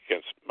hard to pick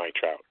against Mike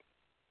Trout.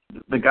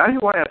 The guy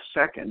who I have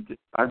second,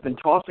 I've been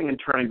tossing and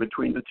turning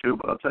between the two,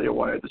 but I'll tell you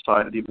why I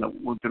decided, even though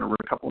we're going to run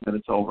a couple of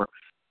minutes over.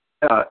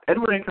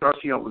 Edwin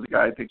Encarnacion was the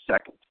guy I picked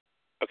second.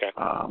 Okay.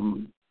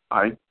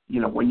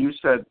 When you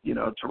said,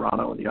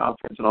 Toronto and the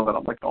offense and all that,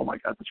 I'm like, oh my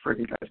God, this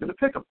freaking guy's going to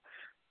pick him.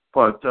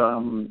 But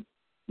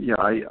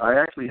I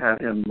actually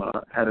had him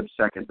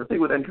second. The thing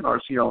with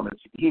Encarnacion is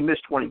he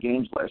missed 20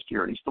 games last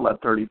year, and he still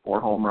had 34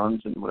 home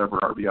runs and whatever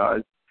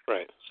RBIs.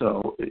 Right.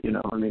 So,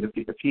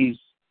 if he's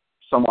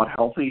somewhat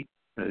healthy,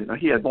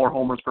 he had more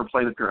homers per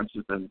plate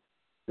appearances than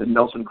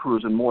Nelson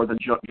Cruz and more than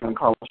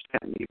Giancarlo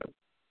Stanton even.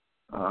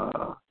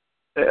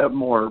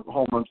 More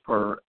home runs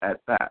per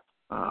at bat.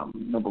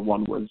 Number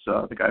one was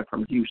the guy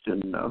from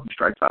Houston who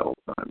strikes out all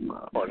the time.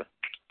 Carter.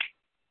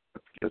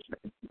 His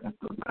name. That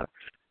doesn't matter.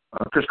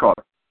 Chris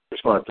Carter.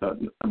 But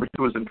number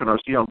two was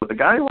Encarnacion. But the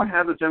guy who I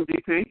have as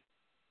MVP,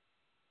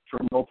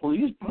 drum roll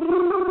please,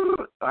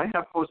 I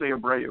have Jose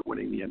Abreu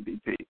winning the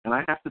MVP, and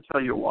I have to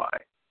tell you why.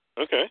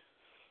 Okay.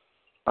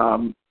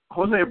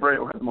 Jose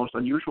Abreu had the most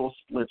unusual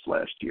splits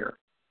last year.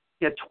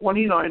 He had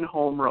 29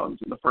 home runs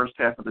in the first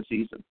half of the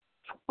season.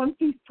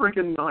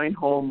 29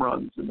 home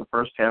runs in the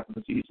first half of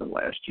the season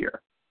last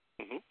year.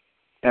 Mm-hmm.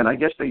 And I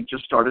guess they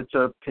just started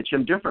to pitch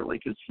him differently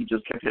because he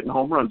just kept hitting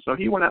home runs. So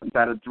he went out and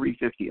batted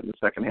 .350 in the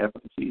second half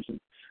of the season.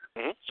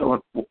 Mm-hmm.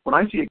 So when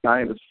I see a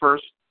guy in his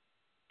first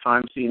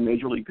time seeing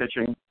Major League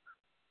pitching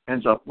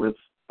ends up with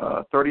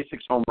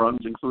 36 home runs,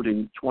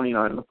 including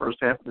 29 in the first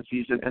half of the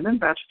season, and then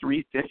bats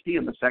 .350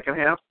 in the second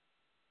half,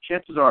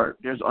 chances are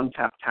there's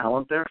untapped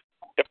talent there.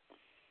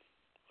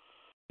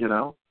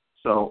 Yep.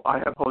 So I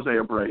have Jose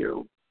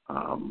Abreu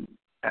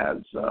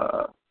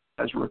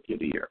as Rookie of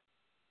the Year.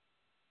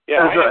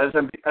 Yeah,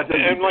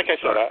 and like I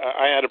said,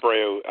 I had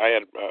Abreu. I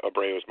had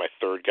Abreu as my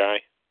third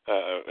guy,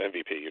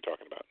 MVP. You're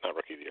talking about, not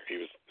Rookie of the Year. He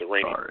was the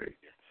reigning.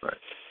 Right.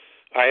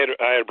 I had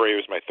Abreu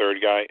as my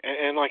third guy,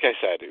 and like I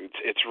said,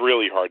 it's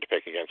really hard to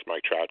pick against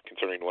Mike Trout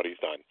considering what he's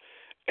done,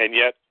 and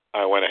yet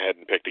I went ahead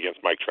and picked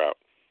against Mike Trout,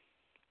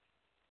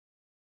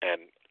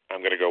 and I'm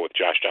going to go with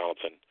Josh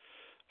Donaldson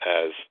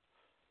as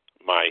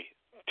my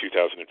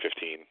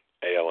 2015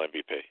 AL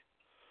MVP.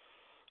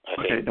 I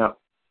think. Now.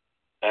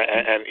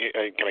 And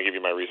can I give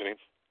you my reasoning?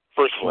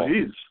 First of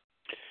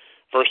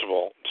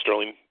all,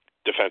 sterling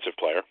defensive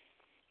player,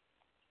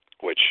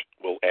 which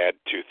will add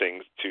two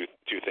things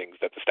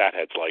that the stat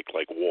heads like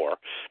WAR,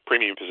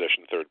 premium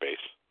position, third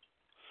base,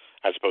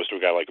 as opposed to a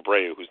guy like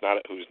Abreu who's not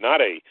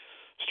a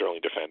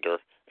sterling defender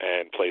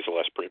and plays a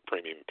less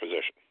premium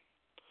position.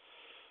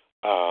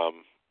 I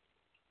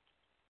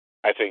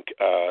think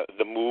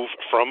the move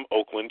from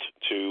Oakland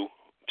to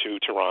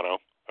Toronto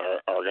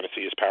are going to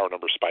see his power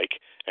numbers spike,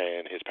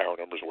 and his power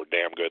numbers were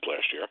damn good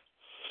last year.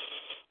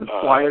 The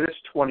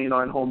quietest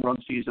 29 home run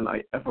season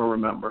I ever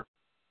remember.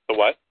 The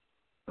what?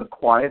 The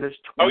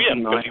quietest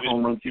 29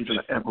 home run season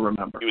I ever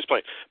remember. He was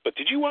playing. But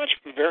did you watch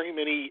very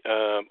many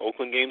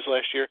Oakland games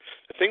last year?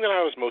 The thing that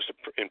I was most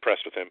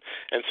impressed with him,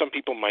 and some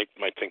people might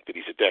think that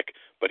he's a dick,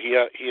 but he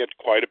had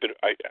quite a bit.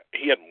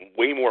 He had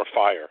way more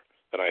fire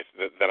than I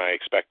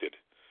expected.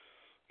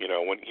 You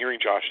know, when hearing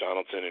Josh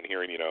Donaldson and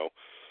hearing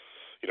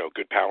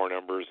good power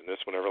numbers and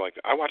this, whenever like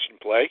that, I watched him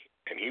play,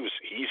 and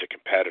he's a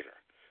competitor,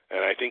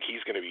 and I think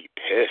he's going to be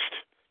pissed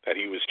that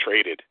he was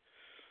traded.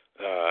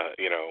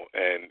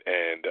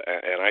 And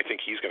I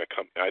think he's going to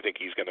come. I think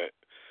he's going to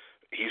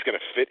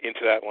fit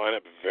into that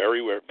lineup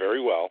very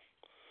well.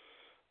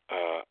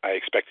 I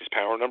expect his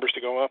power numbers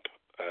to go up.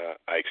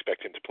 I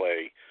expect him to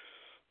play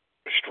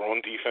a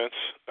strong defense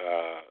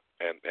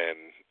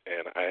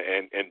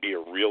and be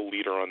a real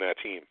leader on that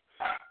team.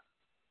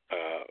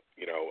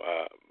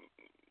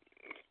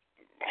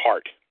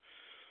 Heart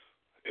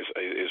is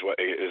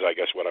I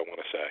guess what I want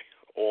to say.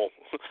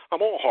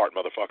 I'm all heart,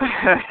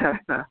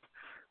 motherfucker.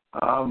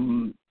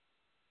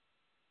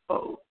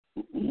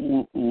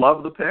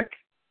 Love the pick.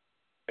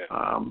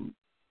 Yeah.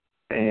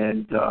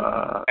 And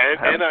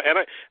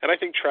I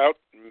think Trout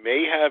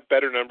may have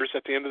better numbers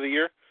at the end of the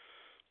year,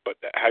 but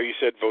how you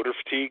said voter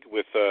fatigue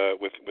with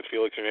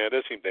Felix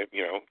Hernandez,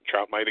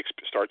 Trout might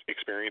start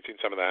experiencing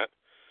some of that.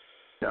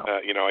 Yeah.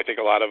 I think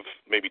a lot of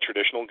maybe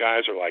traditional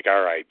guys are like,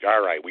 all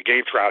right, we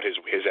gave Trout his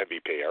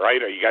MVP. All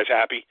right, are you guys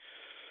happy?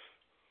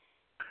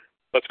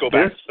 Let's go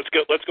back.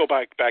 Let's go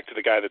back to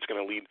the guy that's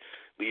going to lead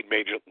the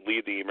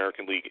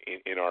American League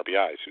in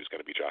RBIs, who's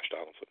going to be Josh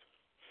Donaldson.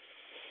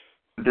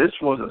 This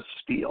was a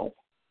steal.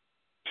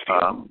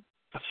 A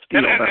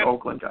steal that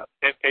Oakland got.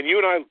 And you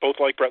and I both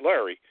like Brett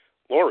Laurie,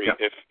 yeah.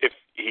 if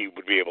he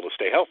would be able to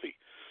stay healthy.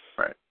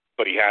 Right.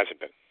 But he hasn't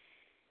been.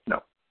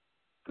 No.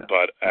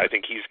 But I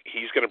think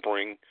he's going to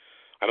bring.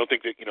 I don't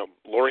think that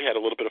Laurie had a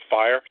little bit of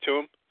fire to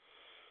him.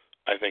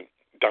 I think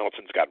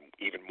Donaldson's got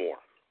even more.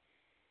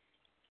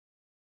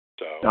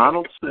 So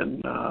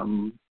Donaldson,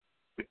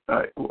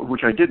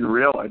 which I didn't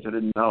realize, I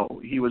didn't know,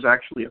 he was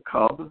actually a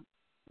Cub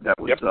that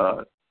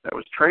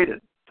was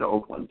traded to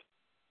Oakland.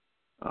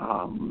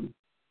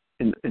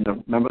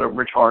 Remember that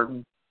Rich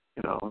Harden,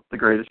 the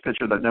greatest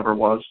pitcher that never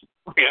was.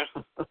 Yeah,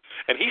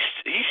 and he's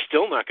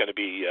still not going to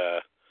be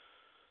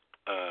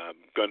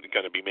going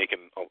to be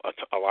making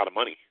a lot of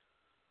money.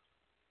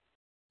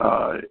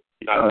 I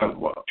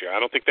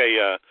don't think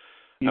they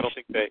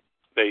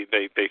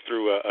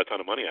threw a ton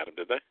of money at him,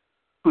 did they?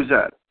 Who's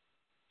that?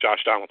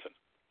 Josh Donaldson.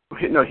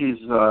 No, he's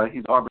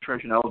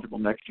arbitration eligible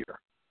next year.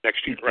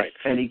 Next year, right?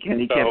 And he can't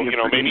be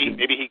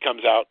maybe he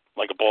comes out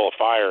like a ball of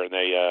fire, and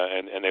they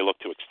and they look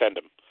to extend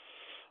him.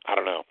 I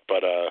don't know,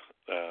 but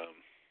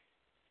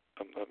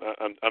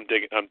I'm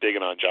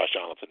digging on Josh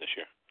Donaldson this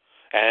year,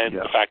 and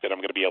the fact that I'm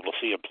going to be able to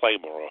see him play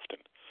more often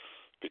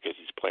because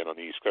he's playing on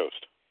the East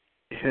Coast.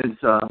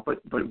 But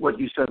what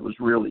you said was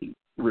really,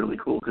 really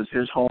cool because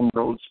his home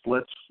road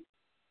splits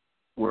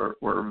were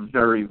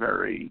very,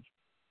 very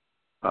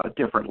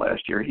different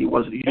last year. He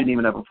didn't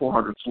even have a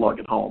 400 slug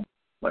at home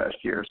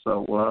last year,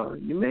 so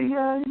you may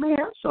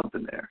have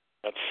something there.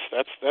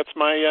 That's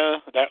my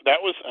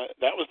that was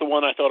the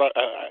one I thought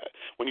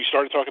when you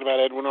started talking about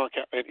Edwin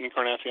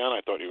Encarnacion, I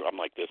thought I'm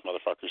like, this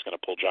motherfucker's going to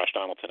pull Josh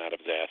Donaldson out of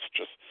his ass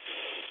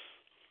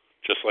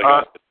just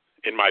like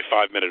in my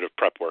 5 minute of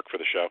prep work for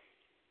the show.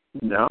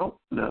 No,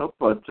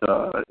 but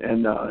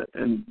and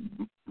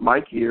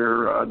Mike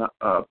here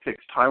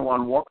picks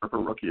Taijuan Walker for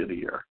Rookie of the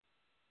Year.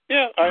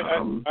 Yeah,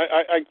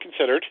 I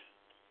considered.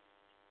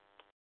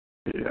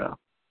 Yeah.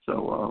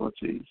 So let's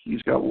see.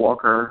 He's got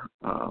Walker.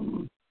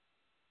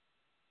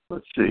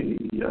 Let's see.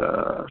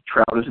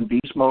 Trout is in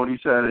beast mode, he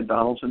said, and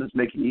Donaldson is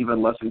making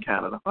even less in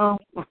Canada. Well,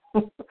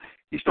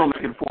 he's still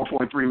making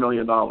 $4.3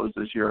 million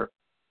this year.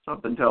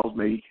 Something tells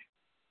me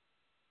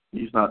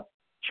he's not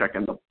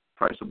checking the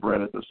price of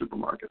bread at the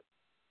supermarket.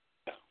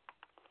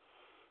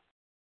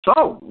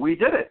 So we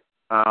did it.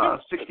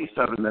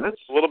 67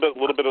 minutes. A little bit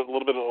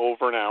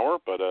over an hour,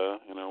 but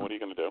what are you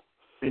going to do?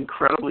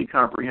 incredibly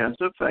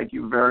comprehensive. Thank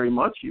you very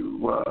much. You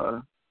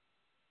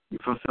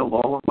fulfilled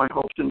all of my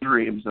hopes and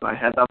dreams, and I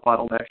had that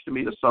bottle next to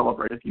me to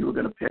celebrate. If you were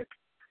going to pick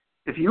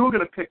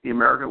the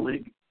American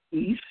League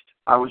East,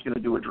 I was going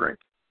to do a drink,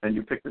 and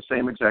you picked the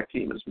same exact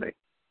team as me.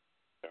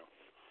 Yeah.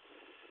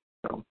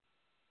 So.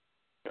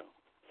 Yeah.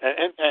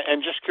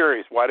 And just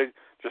curious, why did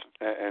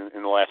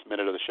in the last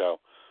minute of the show,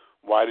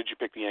 why did you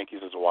pick the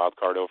Yankees as a wild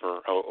card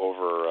over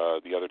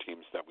the other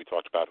teams that we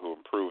talked about who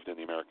improved in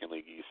the American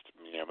League East?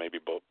 Maybe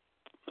both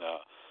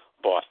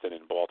Boston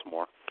and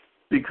Baltimore.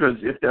 Because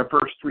if their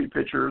first three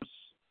pitchers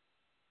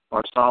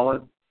are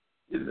solid,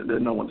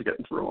 then no one's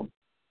getting through them.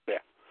 Yeah.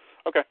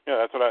 Okay. Yeah,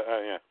 that's what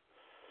yeah.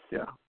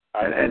 Yeah.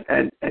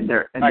 And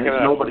there's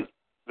nobody.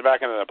 The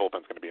back end of that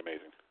bullpen's going to be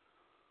amazing.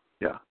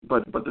 Yeah,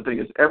 but the thing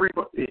is,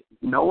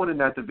 no one in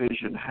that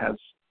division has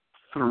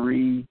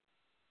three.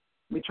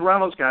 I mean,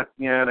 Toronto's got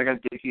they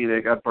got Dickey,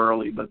 they got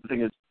Burley, but the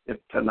thing is, if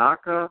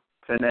Tanaka,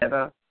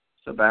 Pineda,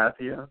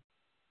 Sabathia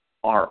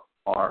are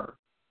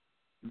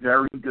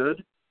very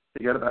good,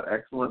 forget about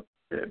excellent.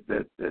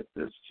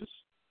 There's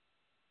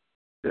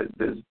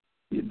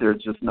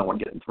just no one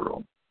getting through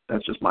them.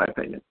 That's just my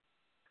opinion.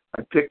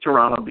 I picked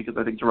Toronto because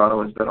I think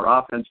Toronto has better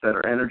offense,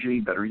 better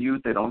energy, better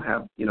youth. They don't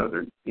have,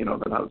 they're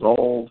not as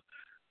old.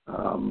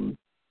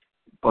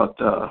 But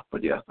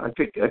yeah, I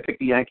picked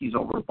the Yankees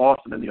over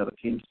Boston and the other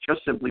teams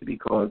just simply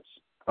because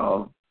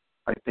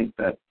I think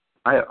that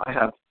I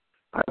have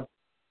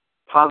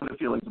positive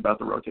feelings about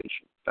the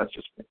rotation. That's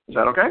just me. Is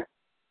that okay?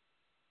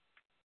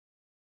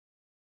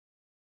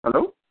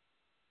 Hello?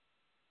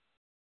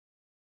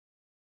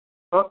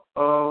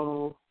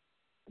 Uh-oh.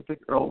 I think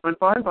Earl went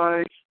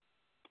bye-bye.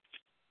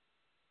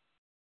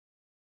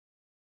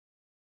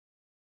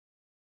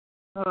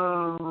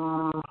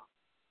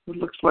 It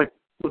looks like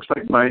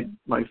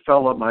my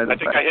fella might have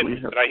actually.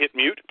 Did I hit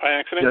mute by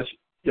accident?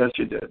 Yes,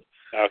 you did.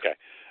 Okay.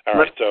 All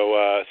right.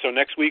 So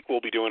next week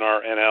we'll be doing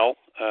our NL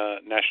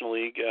National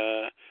League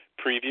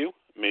preview.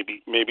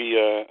 Maybe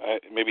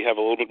have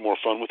a little bit more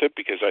fun with it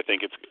because I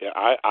think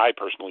I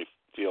personally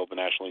feel the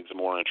National League's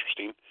more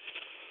interesting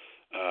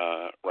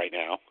right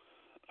now.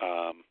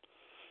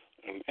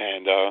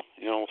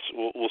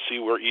 We'll see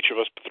where each of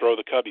us throw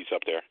the Cubbies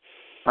up there.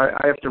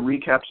 I have to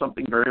recap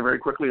something very, very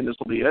quickly, and this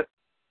will be it.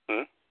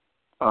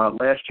 Mm-hmm.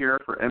 Last year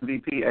for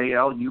MVP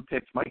AL, you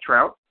picked Mike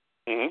Trout.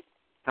 Mm-hmm.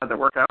 How'd that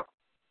work out?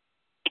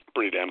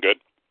 Pretty damn good.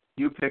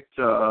 You picked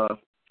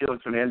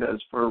Felix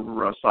Hernandez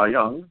for Cy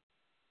Young.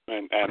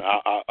 And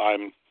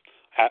I'm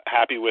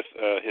happy with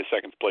his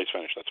second place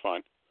finish. That's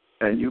fine.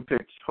 And you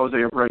picked Jose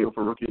Abreu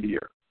for Rookie of the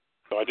Year.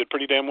 So I did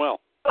pretty damn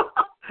well.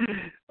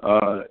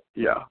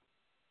 Yeah.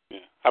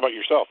 How about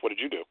yourself? What did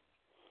you do?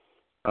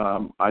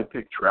 I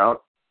picked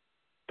Trout,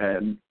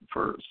 and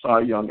for Cy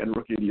Young and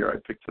Rookie of the Year, I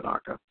picked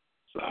Tanaka.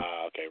 So.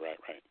 Okay, right.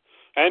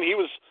 And he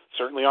was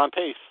certainly on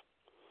pace.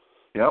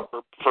 Yep.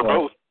 For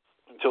both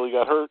until he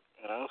got hurt.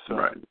 So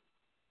right.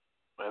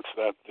 That's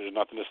that. There's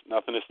nothing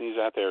to sneeze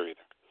at there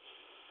either.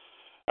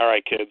 All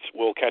right, kids.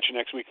 We'll catch you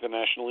next week at the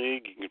National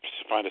League. You can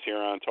find us here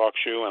on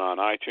TalkShoe and on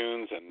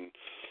iTunes and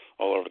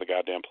all over the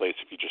goddamn place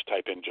if you just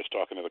type in "Just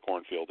Talking to the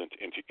Cornfield"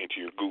 into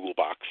your Google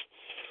box.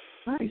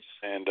 Nice.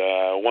 And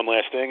one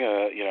last thing,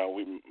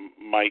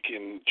 Mike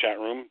in chat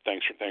room,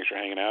 thanks for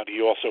hanging out.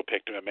 He also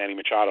picked Manny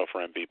Machado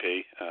for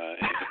MVP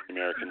in the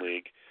American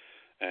League,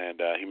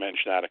 and he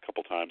mentioned that a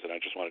couple times, and I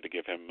just wanted to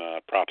give him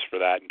props for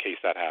that in case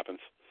that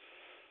happens.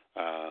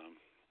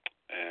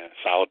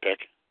 Solid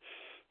pick,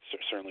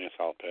 certainly a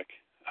solid pick.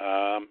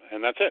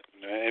 And that's it.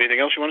 Anything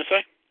else you want to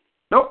say?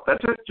 Nope,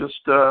 that's it.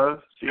 Just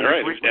see you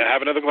next week.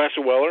 Have another glass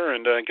of Weller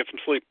and get some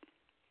sleep.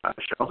 I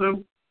shall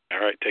do. All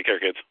right, take care,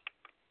 kids.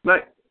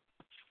 Night.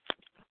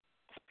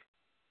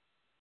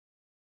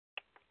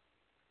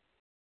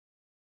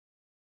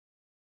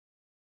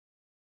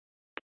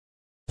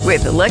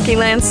 With the Lucky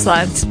Land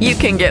Slots, you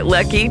can get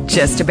lucky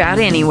just about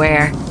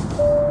anywhere.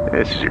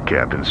 This is your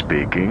captain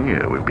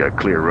speaking. We've got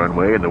clear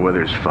runway and the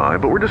weather's fine,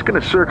 but we're just going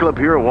to circle up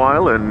here a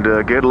while and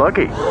get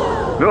lucky.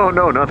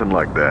 No, nothing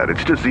like that.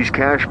 It's just these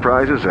cash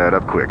prizes add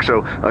up quick.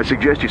 So I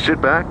suggest you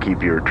sit back,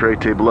 keep your tray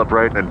table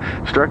upright, and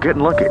start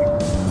getting lucky.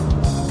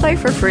 Play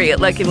for free at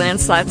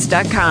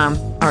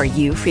LuckyLandSlots.com. Are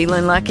you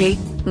feeling lucky?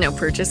 No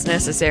purchase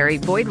necessary.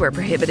 Void where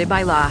prohibited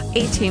by law.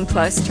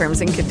 18+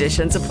 terms and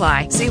conditions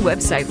apply. See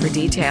website for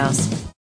details.